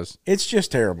good it was. It's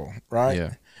just terrible, right?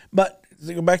 Yeah. But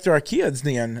to go back to our kids,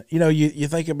 then you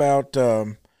think about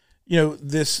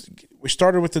this. We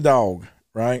started with the dog,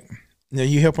 right?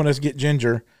 You helping us get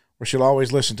Ginger, where she'll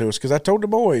always listen to us. Because I told the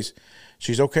boys,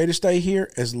 she's okay to stay here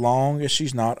as long as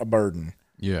she's not a burden.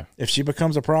 Yeah. If she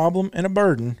becomes a problem and a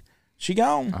burden, she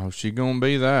gone. Oh, she gonna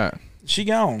be that. She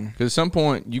gone. Because at some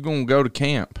point you gonna go to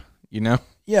camp,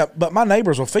 Yeah, but my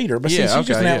neighbors will feed her. But see, she's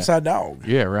just an outside dog.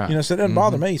 Yeah, right. So it doesn't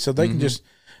bother me. So they can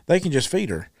just feed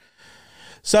her.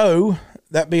 So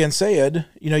that being said,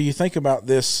 you think about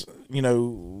this.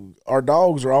 Our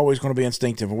dogs are always going to be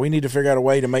instinctive, and we need to figure out a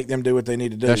way to make them do what they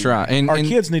need to do. That's right. And our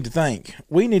kids need to think.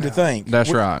 We need to think. That's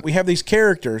right. We have these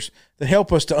characters that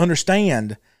help us to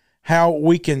understand how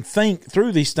we can think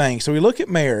through these things. So we look at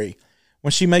Mary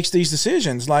when she makes these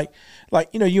decisions, like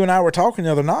you and I were talking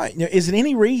the other night. Is it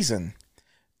any reason?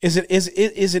 Is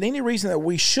it any reason that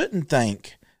we shouldn't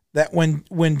think that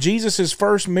when Jesus'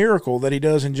 first miracle that he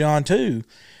does in John 2,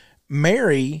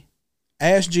 Mary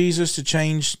asked Jesus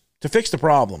to fix the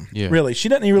problem. Yeah. Really. She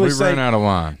doesn't even say, ran out of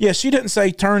wine. Yeah, she didn't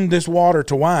say turn this water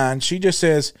to wine. She just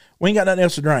says, we ain't got nothing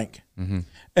else to drink. Mm-hmm.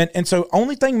 And so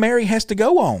only thing Mary has to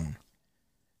go on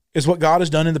is what God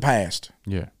has done in the past.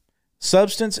 Yeah.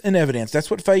 Substance and evidence. That's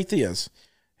what faith is.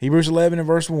 Hebrews 11 and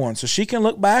verse 1. So she can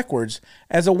look backwards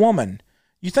as a woman.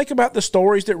 You think about the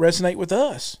stories that resonate with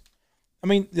us. I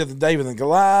mean, the David and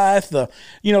Goliath,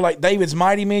 like David's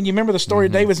mighty men. You remember the story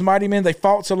of David's mighty men? They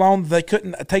fought so long that they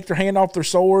couldn't take their hand off their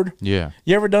sword. Yeah.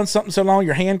 You ever done something so long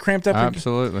your hand cramped up?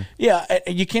 Absolutely. Yeah.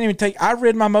 You can't even I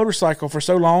rid my motorcycle for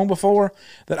so long before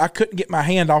that I couldn't get my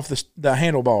hand off the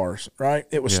handlebars, right?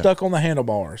 It was stuck on the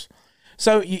handlebars.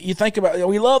 So you think about,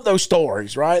 we love those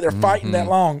stories, right? They're fighting that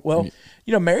long. Well,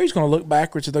 Mary's going to look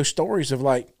backwards at those stories of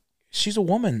she's a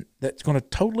woman that's going to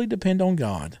totally depend on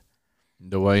God.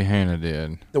 The way Hannah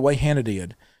did. The way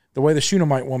the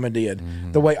Shunammite woman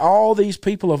did. The way all these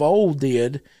people of old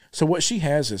did. So what she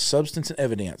has is substance and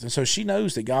evidence. And so she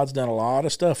knows that God's done a lot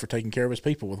of stuff for taking care of his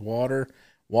people with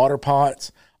water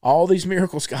pots, all these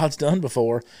miracles God's done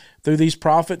before through these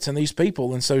prophets and these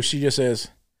people. And so she just says,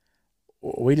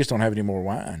 we just don't have any more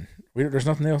wine. There's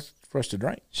nothing else for us to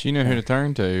drink. She knew who to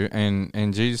turn to.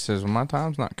 And Jesus says, well, my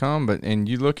time's not come. And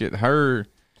you look at her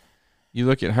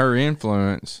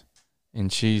influence.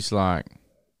 And she's like,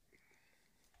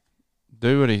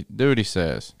 do what he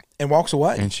says. And walks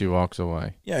away. And she walks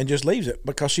away. Yeah, and just leaves it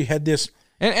because she had this.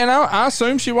 And I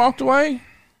assume she walked away.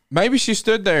 Maybe she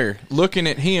stood there looking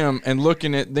at him and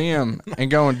looking at them and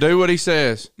going, do what he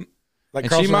says. Like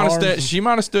and she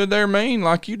might have stood there mean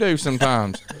like you do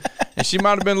sometimes. And she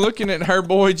might have been looking at her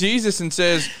boy Jesus and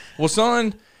says, well,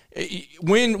 son,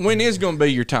 when is going to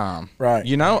be your time? Right.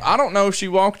 I don't know if she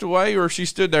walked away or if she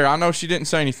stood there. I know she didn't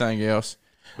say anything else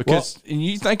because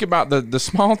you think about the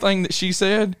small thing that she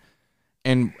said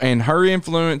and her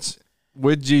influence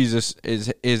with Jesus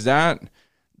is that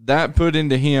put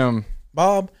into him.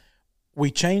 Bob,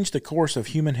 we changed the course of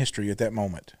human history at that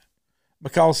moment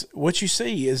because what you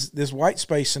see is this white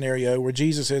space scenario where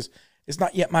Jesus says, it's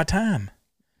not yet my time.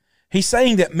 He's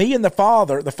saying that me and the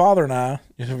Father and I,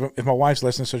 if my wife's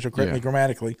listening, so she'll correct me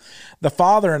grammatically, the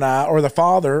Father and I, or the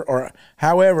Father, or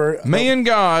however. Me and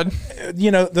God.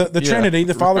 The Trinity,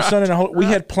 the Father, Son, and the Holy, we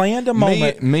had planned a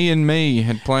moment. Me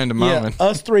had planned a moment. Yeah,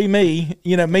 us three, me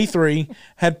three,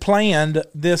 had planned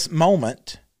this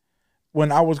moment when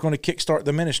I was going to kickstart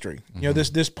the ministry.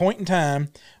 This point in time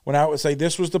when I would say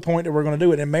this was the point that we're going to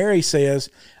do it. And Mary says,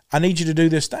 I need you to do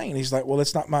this thing. And he's like, well,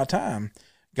 it's not my time.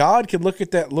 God could look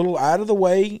at that little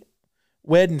out-of-the-way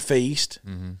wedding feast,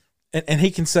 and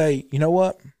he can say, you know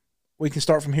what? We can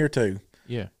start from here too.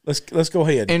 Yeah. Let's go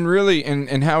ahead. And really,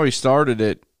 and how he started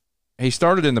it, he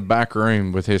started in the back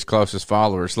room with his closest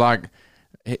followers. Like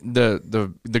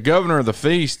the governor of the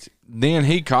feast, then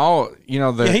he called,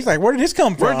 he's like, where did this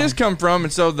come from? Where did this come from?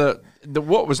 And so the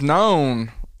what was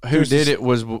known who did it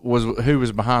was who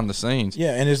was behind the scenes.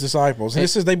 Yeah, and his disciples. And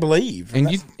this is they believe.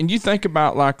 And you think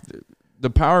about like the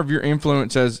power of your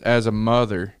influence as a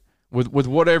mother with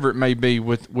whatever it may be,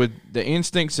 with the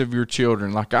instincts of your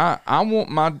children. Like I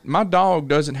want my dog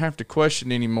doesn't have to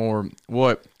question anymore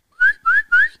what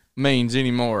means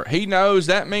anymore. He knows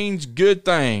that means good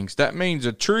things. That means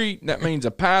a treat. That means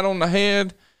a pat on the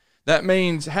head. That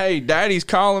means, hey, Daddy's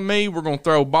calling me. We're going to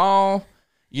throw ball.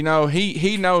 You know,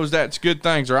 he knows that's good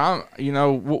things, or I'm, you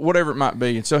know, whatever it might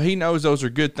be. And so he knows those are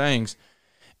good things.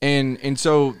 And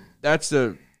so that's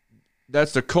the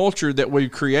culture that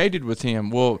we've created with him.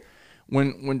 Well,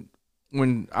 when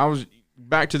I was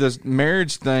back to this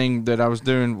marriage thing that I was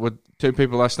doing with two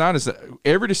people last night, is that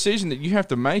every decision that you have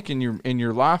to make in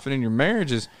your life and in your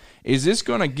marriage is this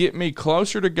going to get me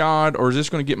closer to God, or is this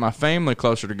going to get my family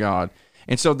closer to God?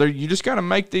 And so you just got to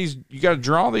make these, you got to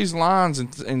draw these lines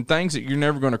and things that you're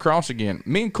never going to cross again.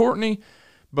 Me and Courtney,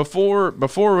 before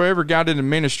we ever got into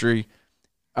ministry,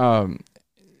 and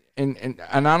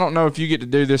I don't know if you get to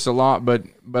do this a lot,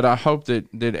 but I hope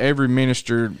that every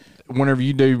minister, whenever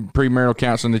you do premarital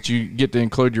counseling, that you get to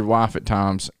include your wife at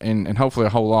times, and hopefully a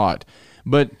whole lot.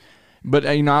 But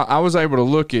you know, I was able to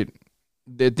look at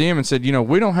them and said, you know,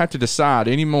 we don't have to decide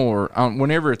anymore on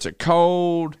whenever it's a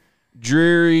cold,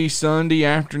 dreary Sunday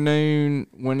afternoon,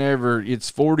 whenever it's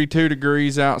 42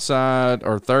 degrees outside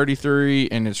or 33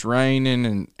 and it's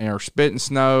raining or spitting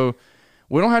snow.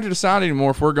 We don't have to decide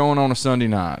anymore if we're going on a Sunday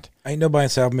night. Ain't nobody in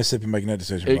South Mississippi making that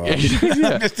decision, Bob. Yeah.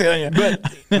 I'm just telling you.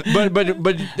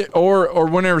 But or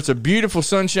whenever it's a beautiful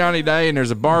sunshiny day and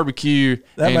there's a barbecue.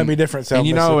 That might be different, South and,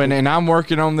 you know, Mississippi. and I'm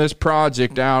working on this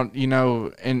project out, you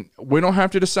know, and we don't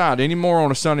have to decide anymore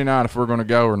on a Sunday night if we're going to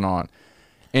go or not.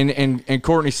 And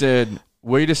Courtney said,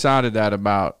 we decided that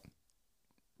about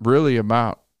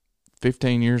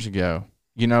 15 years ago,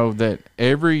 you know, that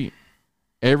every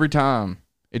time,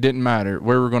 it didn't matter.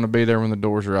 We were going to be there when the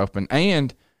doors are open.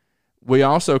 And we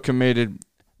also committed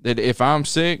that if I'm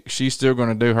sick, she's still going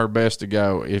to do her best to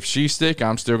go. If she's sick,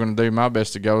 I'm still going to do my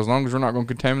best to go, as long as we're not going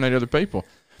to contaminate other people.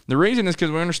 The reason is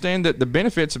because we understand that the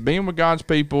benefits of being with God's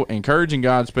people, encouraging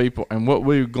God's people, and what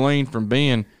we glean from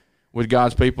being with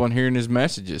God's people and hearing his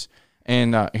messages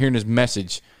and hearing his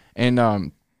message.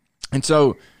 And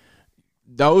so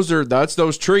that's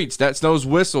those treats, that's those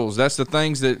whistles, that's the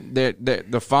things that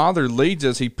the Father leads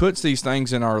us. He puts these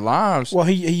things in our lives. Well,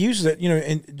 he uses it, you know,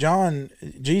 in John,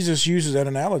 Jesus uses that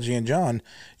analogy in John.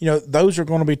 You know, those are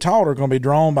going to be taught are going to be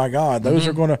drawn by God. Those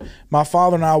are going to, my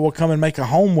Father and I will come and make a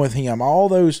home with him. All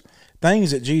those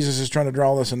things that Jesus is trying to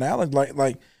draw this analogy,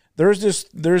 like there's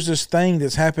this thing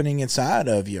that's happening inside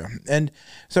of you. And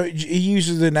so he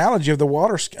uses the analogy of the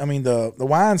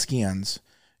wine skins.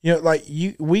 You know, like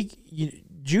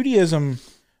Judaism,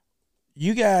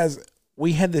 you guys,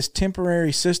 we had this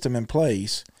temporary system in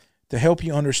place to help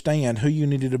you understand who you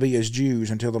needed to be as Jews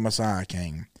until the Messiah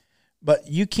came. But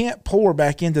you can't pour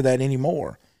back into that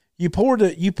anymore. You pour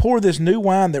this new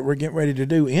wine that we're getting ready to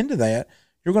do into that,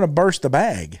 you're going to burst the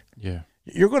bag. Yeah.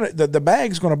 You're going to the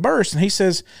bag's going to burst. And he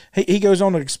says, he goes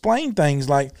on to explain things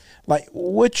like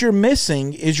what you're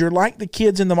missing is you're like the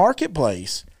kids in the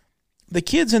marketplace. The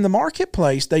kids in the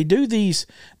marketplace, they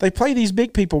play these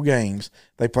big people games.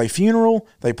 They play funeral,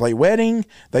 they play wedding,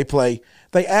 they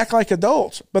act like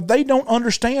adults, but they don't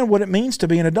understand what it means to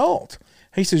be an adult.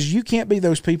 He says, you can't be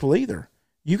those people either.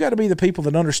 You got to be the people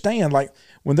that understand, like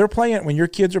when your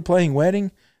kids are playing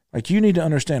wedding, like you need to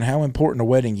understand how important a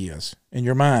wedding is in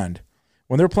your mind.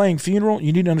 When they're playing funeral,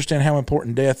 you need to understand how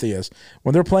important death is.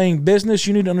 When they're playing business,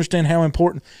 you need to understand how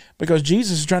important, because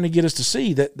Jesus is trying to get us to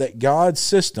see that God's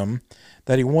system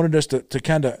that he wanted us to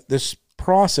kind of, this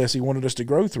process he wanted us to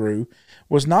grow through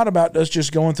was not about us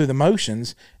just going through the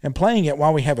motions and playing it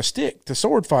while we have a stick to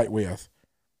sword fight with.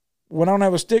 When I don't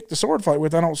have a stick to sword fight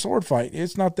with, I don't sword fight.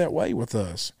 It's not that way with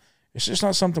us. It's just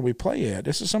not something we play at.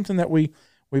 This is something that we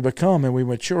become and we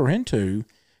mature into,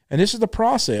 and this is the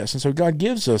process. And so God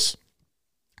gives us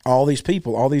all these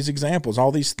people, all these examples,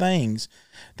 all these things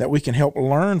that we can help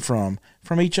learn from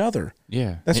each other.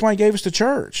 Yeah. That's why he gave us the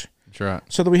church. That's right.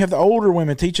 So that we have the older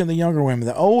women teaching the younger women,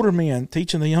 the older men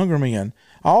teaching the younger men.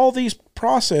 All these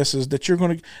processes that you're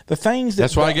going to, the things that.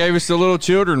 That's why he gave us the little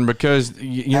children, because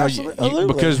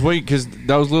because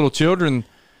those little children,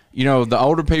 you know, the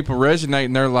older people resonate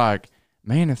and they're like,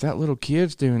 man, if that little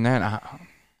kid's doing that,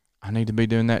 I need to be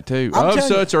doing that too. Of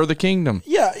such are the kingdom.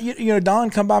 Yeah, you know, Don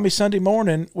come by me Sunday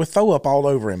morning with throw up all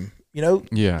over him. You know,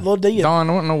 yeah, little D. Don,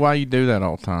 I don't know why you do that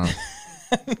all the time.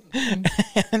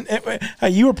 Hey,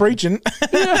 you were preaching.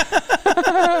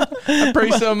 I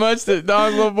preach so much that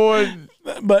Don's little boy.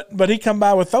 But he come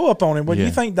by with throw up on him. Well, yeah.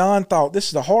 You think Don thought this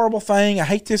is a horrible thing? I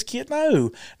hate this kid.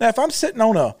 No. Now, if I'm sitting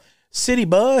on a city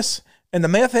bus and the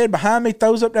meth head behind me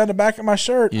throws up down the back of my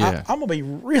shirt, yeah. I'm going to be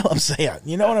real upset.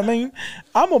 You know what I mean?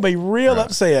 I'm going to be real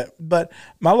upset. But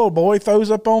my little boy throws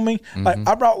up on me. Mm-hmm. Like,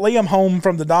 I brought Liam home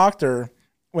from the doctor,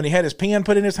 when he had his pen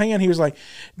put in his hand, he was like,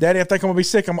 "Daddy, I think I'm gonna be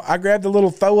sick." I grabbed the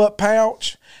little throw up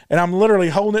pouch, and I'm literally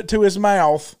holding it to his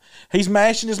mouth. He's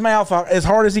mashing his mouth out as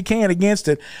hard as he can against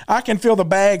it. I can feel the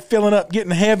bag filling up,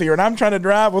 getting heavier, and I'm trying to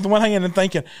drive with one hand and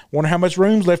thinking, "Wonder how much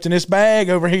room's left in this bag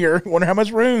over here. Wonder how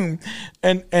much room."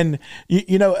 And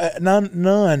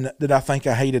none did I think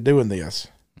I hated doing this.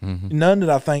 Mm-hmm. None did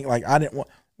I think like I didn't want.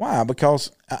 Why?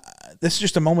 Because this is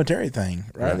just a momentary thing,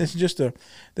 right? This is just a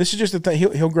thing.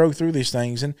 He'll grow through these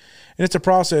things, and it's a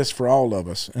process for all of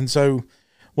us. And so,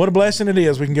 what a blessing it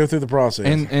is we can go through the process.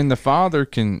 And the Father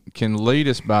can lead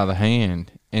us by the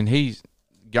hand, and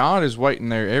God is waiting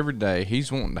there every day.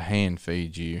 He's wanting to hand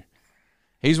feed you.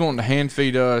 He's wanting to hand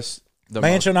feed us.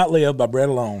 Man shall not live by bread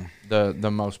alone.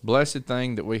 The most blessed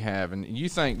thing that we have, and you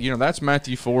think that's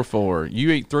Matthew 4:4.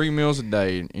 You eat 3 meals a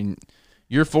day, and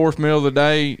your fourth meal of the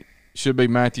day should be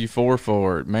Matthew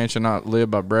 4:4. Man shall not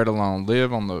live by bread alone.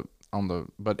 Live on the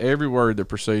but every word that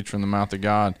proceeds from the mouth of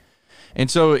God. And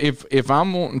so if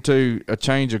I'm wanting to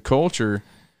change a culture,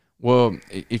 well,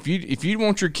 if you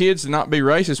want your kids to not be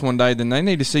racist one day, then they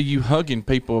need to see you hugging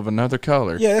people of another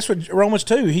color. Yeah, that's what Romans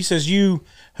 2. He says, "You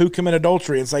who commit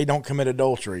adultery and say don't commit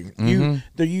adultery." Mm-hmm.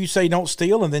 Do you say don't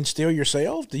steal and then steal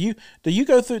yourself? Do you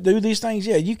go through do these things?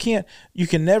 Yeah, you can't. You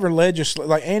can never legislate.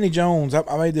 Like Annie Jones,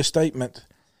 I made this statement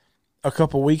a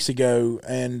couple weeks ago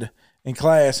and in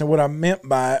class, and what I meant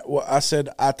by it, I said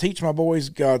I teach my boys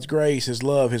God's grace, His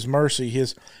love, His mercy,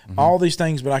 His all these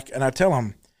things, but I tell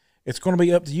them, it's going to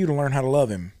be up to you to learn how to love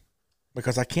Him,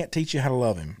 because I can't teach you how to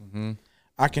love Him. Mm-hmm.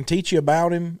 I can teach you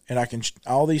about Him, and I can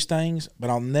all these things, but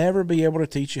I'll never be able to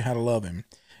teach you how to love Him.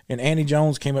 And Annie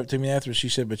Jones came up to me after. She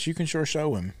said, "But you can sure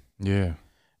show Him." Yeah.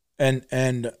 And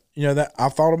that I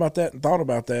thought about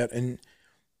that,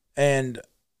 and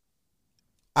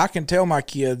I can tell my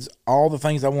kids all the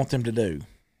things I want them to do.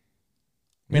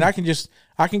 I mean, I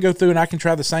can go through and I can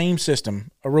try the same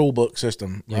system, a rule book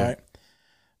system, right?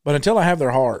 But until I have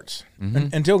their hearts,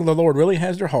 until the Lord really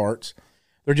has their hearts,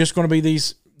 they're just going to be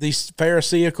these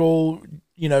pharisaical,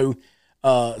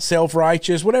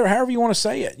 self-righteous, whatever, however you want to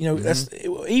say it. That's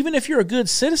even if you're a good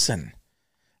citizen,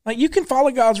 like you can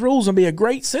follow God's rules and be a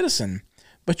great citizen,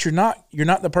 but you're not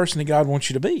the person that God wants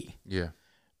you to be. Yeah.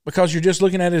 Because you're just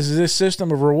looking at it as this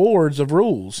system of rewards, of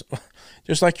rules.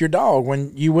 Just like your dog,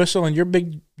 when you whistle and your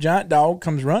big giant dog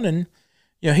comes running,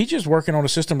 he's just working on a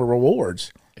system of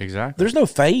rewards. Exactly. There's no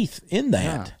faith in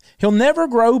that. Yeah. He'll never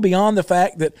grow beyond the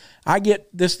fact that I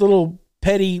get this little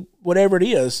petty whatever it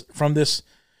is from this,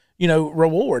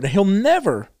 reward. He'll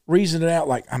never reason it out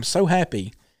like, I'm so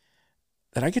happy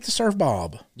that I get to serve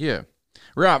Bob. Yeah.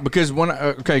 Right, because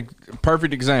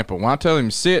perfect example. When I tell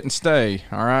him sit and stay,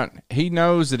 all right, he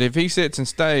knows that if he sits and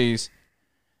stays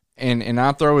and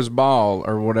I throw his ball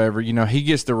or whatever, he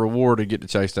gets the reward to get to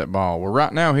chase that ball. Well,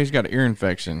 right now he's got an ear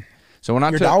infection. So when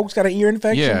your dog's got an ear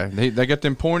infection? Yeah, they got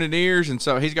them pointed ears, and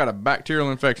so he's got a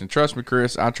bacterial infection. Trust me,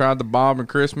 Chris, I tried the Bob and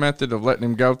Chris method of letting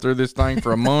him go through this thing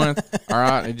for a month, all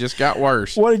right, it just got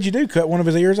worse. What did you do, cut one of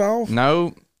his ears off?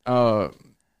 No,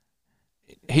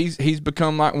 He's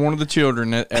become like one of the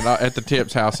children at the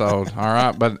Tips household, all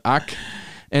right?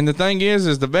 And the thing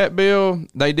is the vet bill,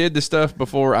 they did the stuff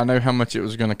before I knew how much it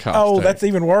was going to cost. Oh, that's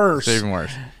even worse. It's even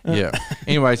worse. Yeah.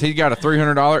 Anyways, he's got a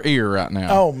 $300 ear right now.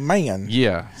 Oh, man.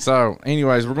 Yeah. So,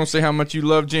 anyways, we're going to see how much you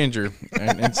love Ginger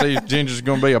and see if Ginger's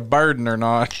going to be a burden or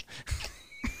not.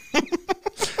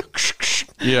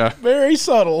 Yeah. Very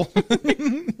subtle. Daddy,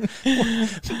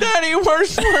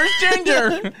 where's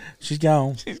Ginger? She's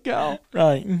gone. She's gone.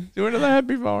 Right. She went to the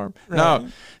happy farm. Right. No.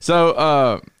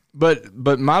 So,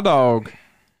 but my dog,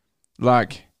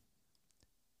 like,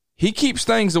 he keeps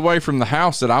things away from the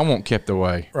house that I want kept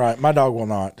away. Right. My dog will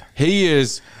not. He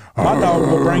is. My dog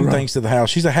will bring things to the house.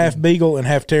 She's a half beagle and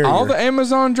half terrier. All the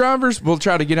Amazon drivers will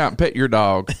try to get out and pet your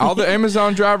dog. All the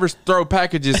Amazon drivers throw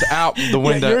packages out the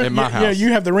window in my house. Yeah,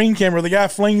 you have the Ring camera. The guy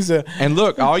flings a... And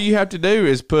look, all you have to do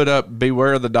is put up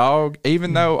beware of the dog,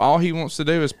 even though all he wants to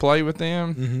do is play with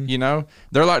them. Mm-hmm.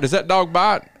 They're like, does that dog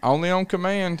bite? Only on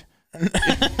command.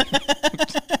 That's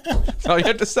all you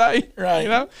have to say.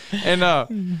 Right. And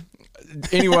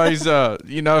anyways,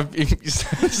 if you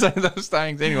say those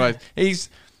things, anyways,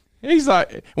 He's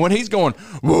like, when he's going,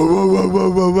 whoa, whoa, whoa, whoa,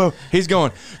 whoa, whoa, he's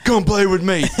going, come play with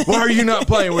me. Why are you not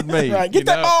playing with me? Right. Get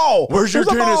that ball. Where's your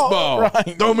tennis ball?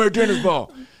 Right. Throw me a tennis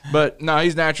ball. But no,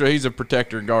 he's natural. He's a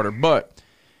protector and guarder. But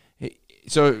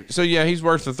so yeah, he's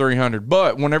worth the $300.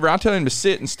 But whenever I tell him to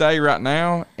sit and stay right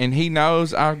now, and he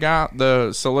knows I've got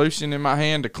the solution in my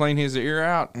hand to clean his ear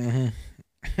out,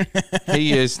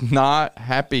 he is not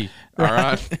happy. All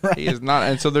right? He is not.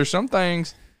 And so there's some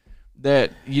things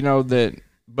that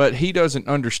but he doesn't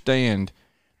understand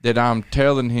that I'm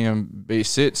telling him,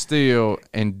 sit still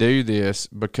and do this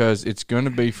because it's going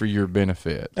to be for your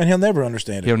benefit. And he'll never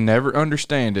understand it. He'll never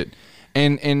understand it.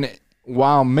 And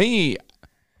while me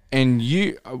and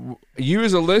you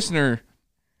as a listener,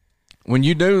 when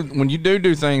you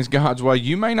do things God's way,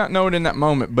 you may not know it in that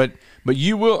moment, but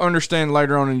you will understand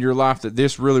later on in your life that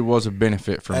this really was a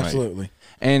benefit for me. Absolutely.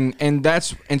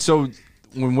 And so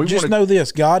when we just know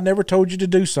this, God never told you to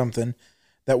do something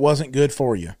that wasn't good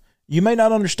for you. You may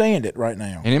not understand it right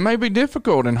now. And it may be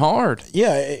difficult and hard.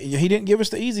 Yeah, he didn't give us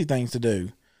the easy things to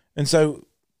do. And so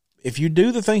if you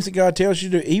do the things that God tells you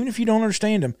to do, even if you don't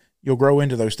understand them, you'll grow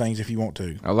into those things if you want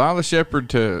to. Allow the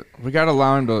shepherd we got to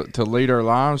allow him to lead our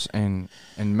lives. And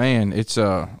man, it's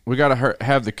we got to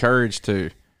have the courage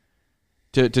to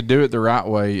do it the right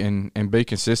way and be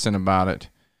consistent about it.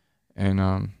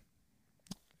 And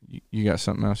you got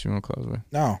something else you want to close with?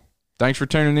 No. Thanks for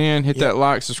tuning in. Hit that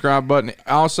like, subscribe button.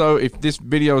 Also, if this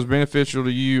video is beneficial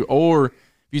to you, or if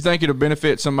you think it'll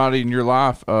benefit somebody in your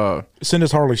life, send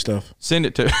us Harley stuff. Send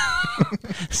it to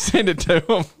send it to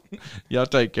them. Y'all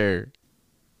take care.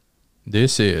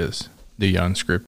 This is the Unscripted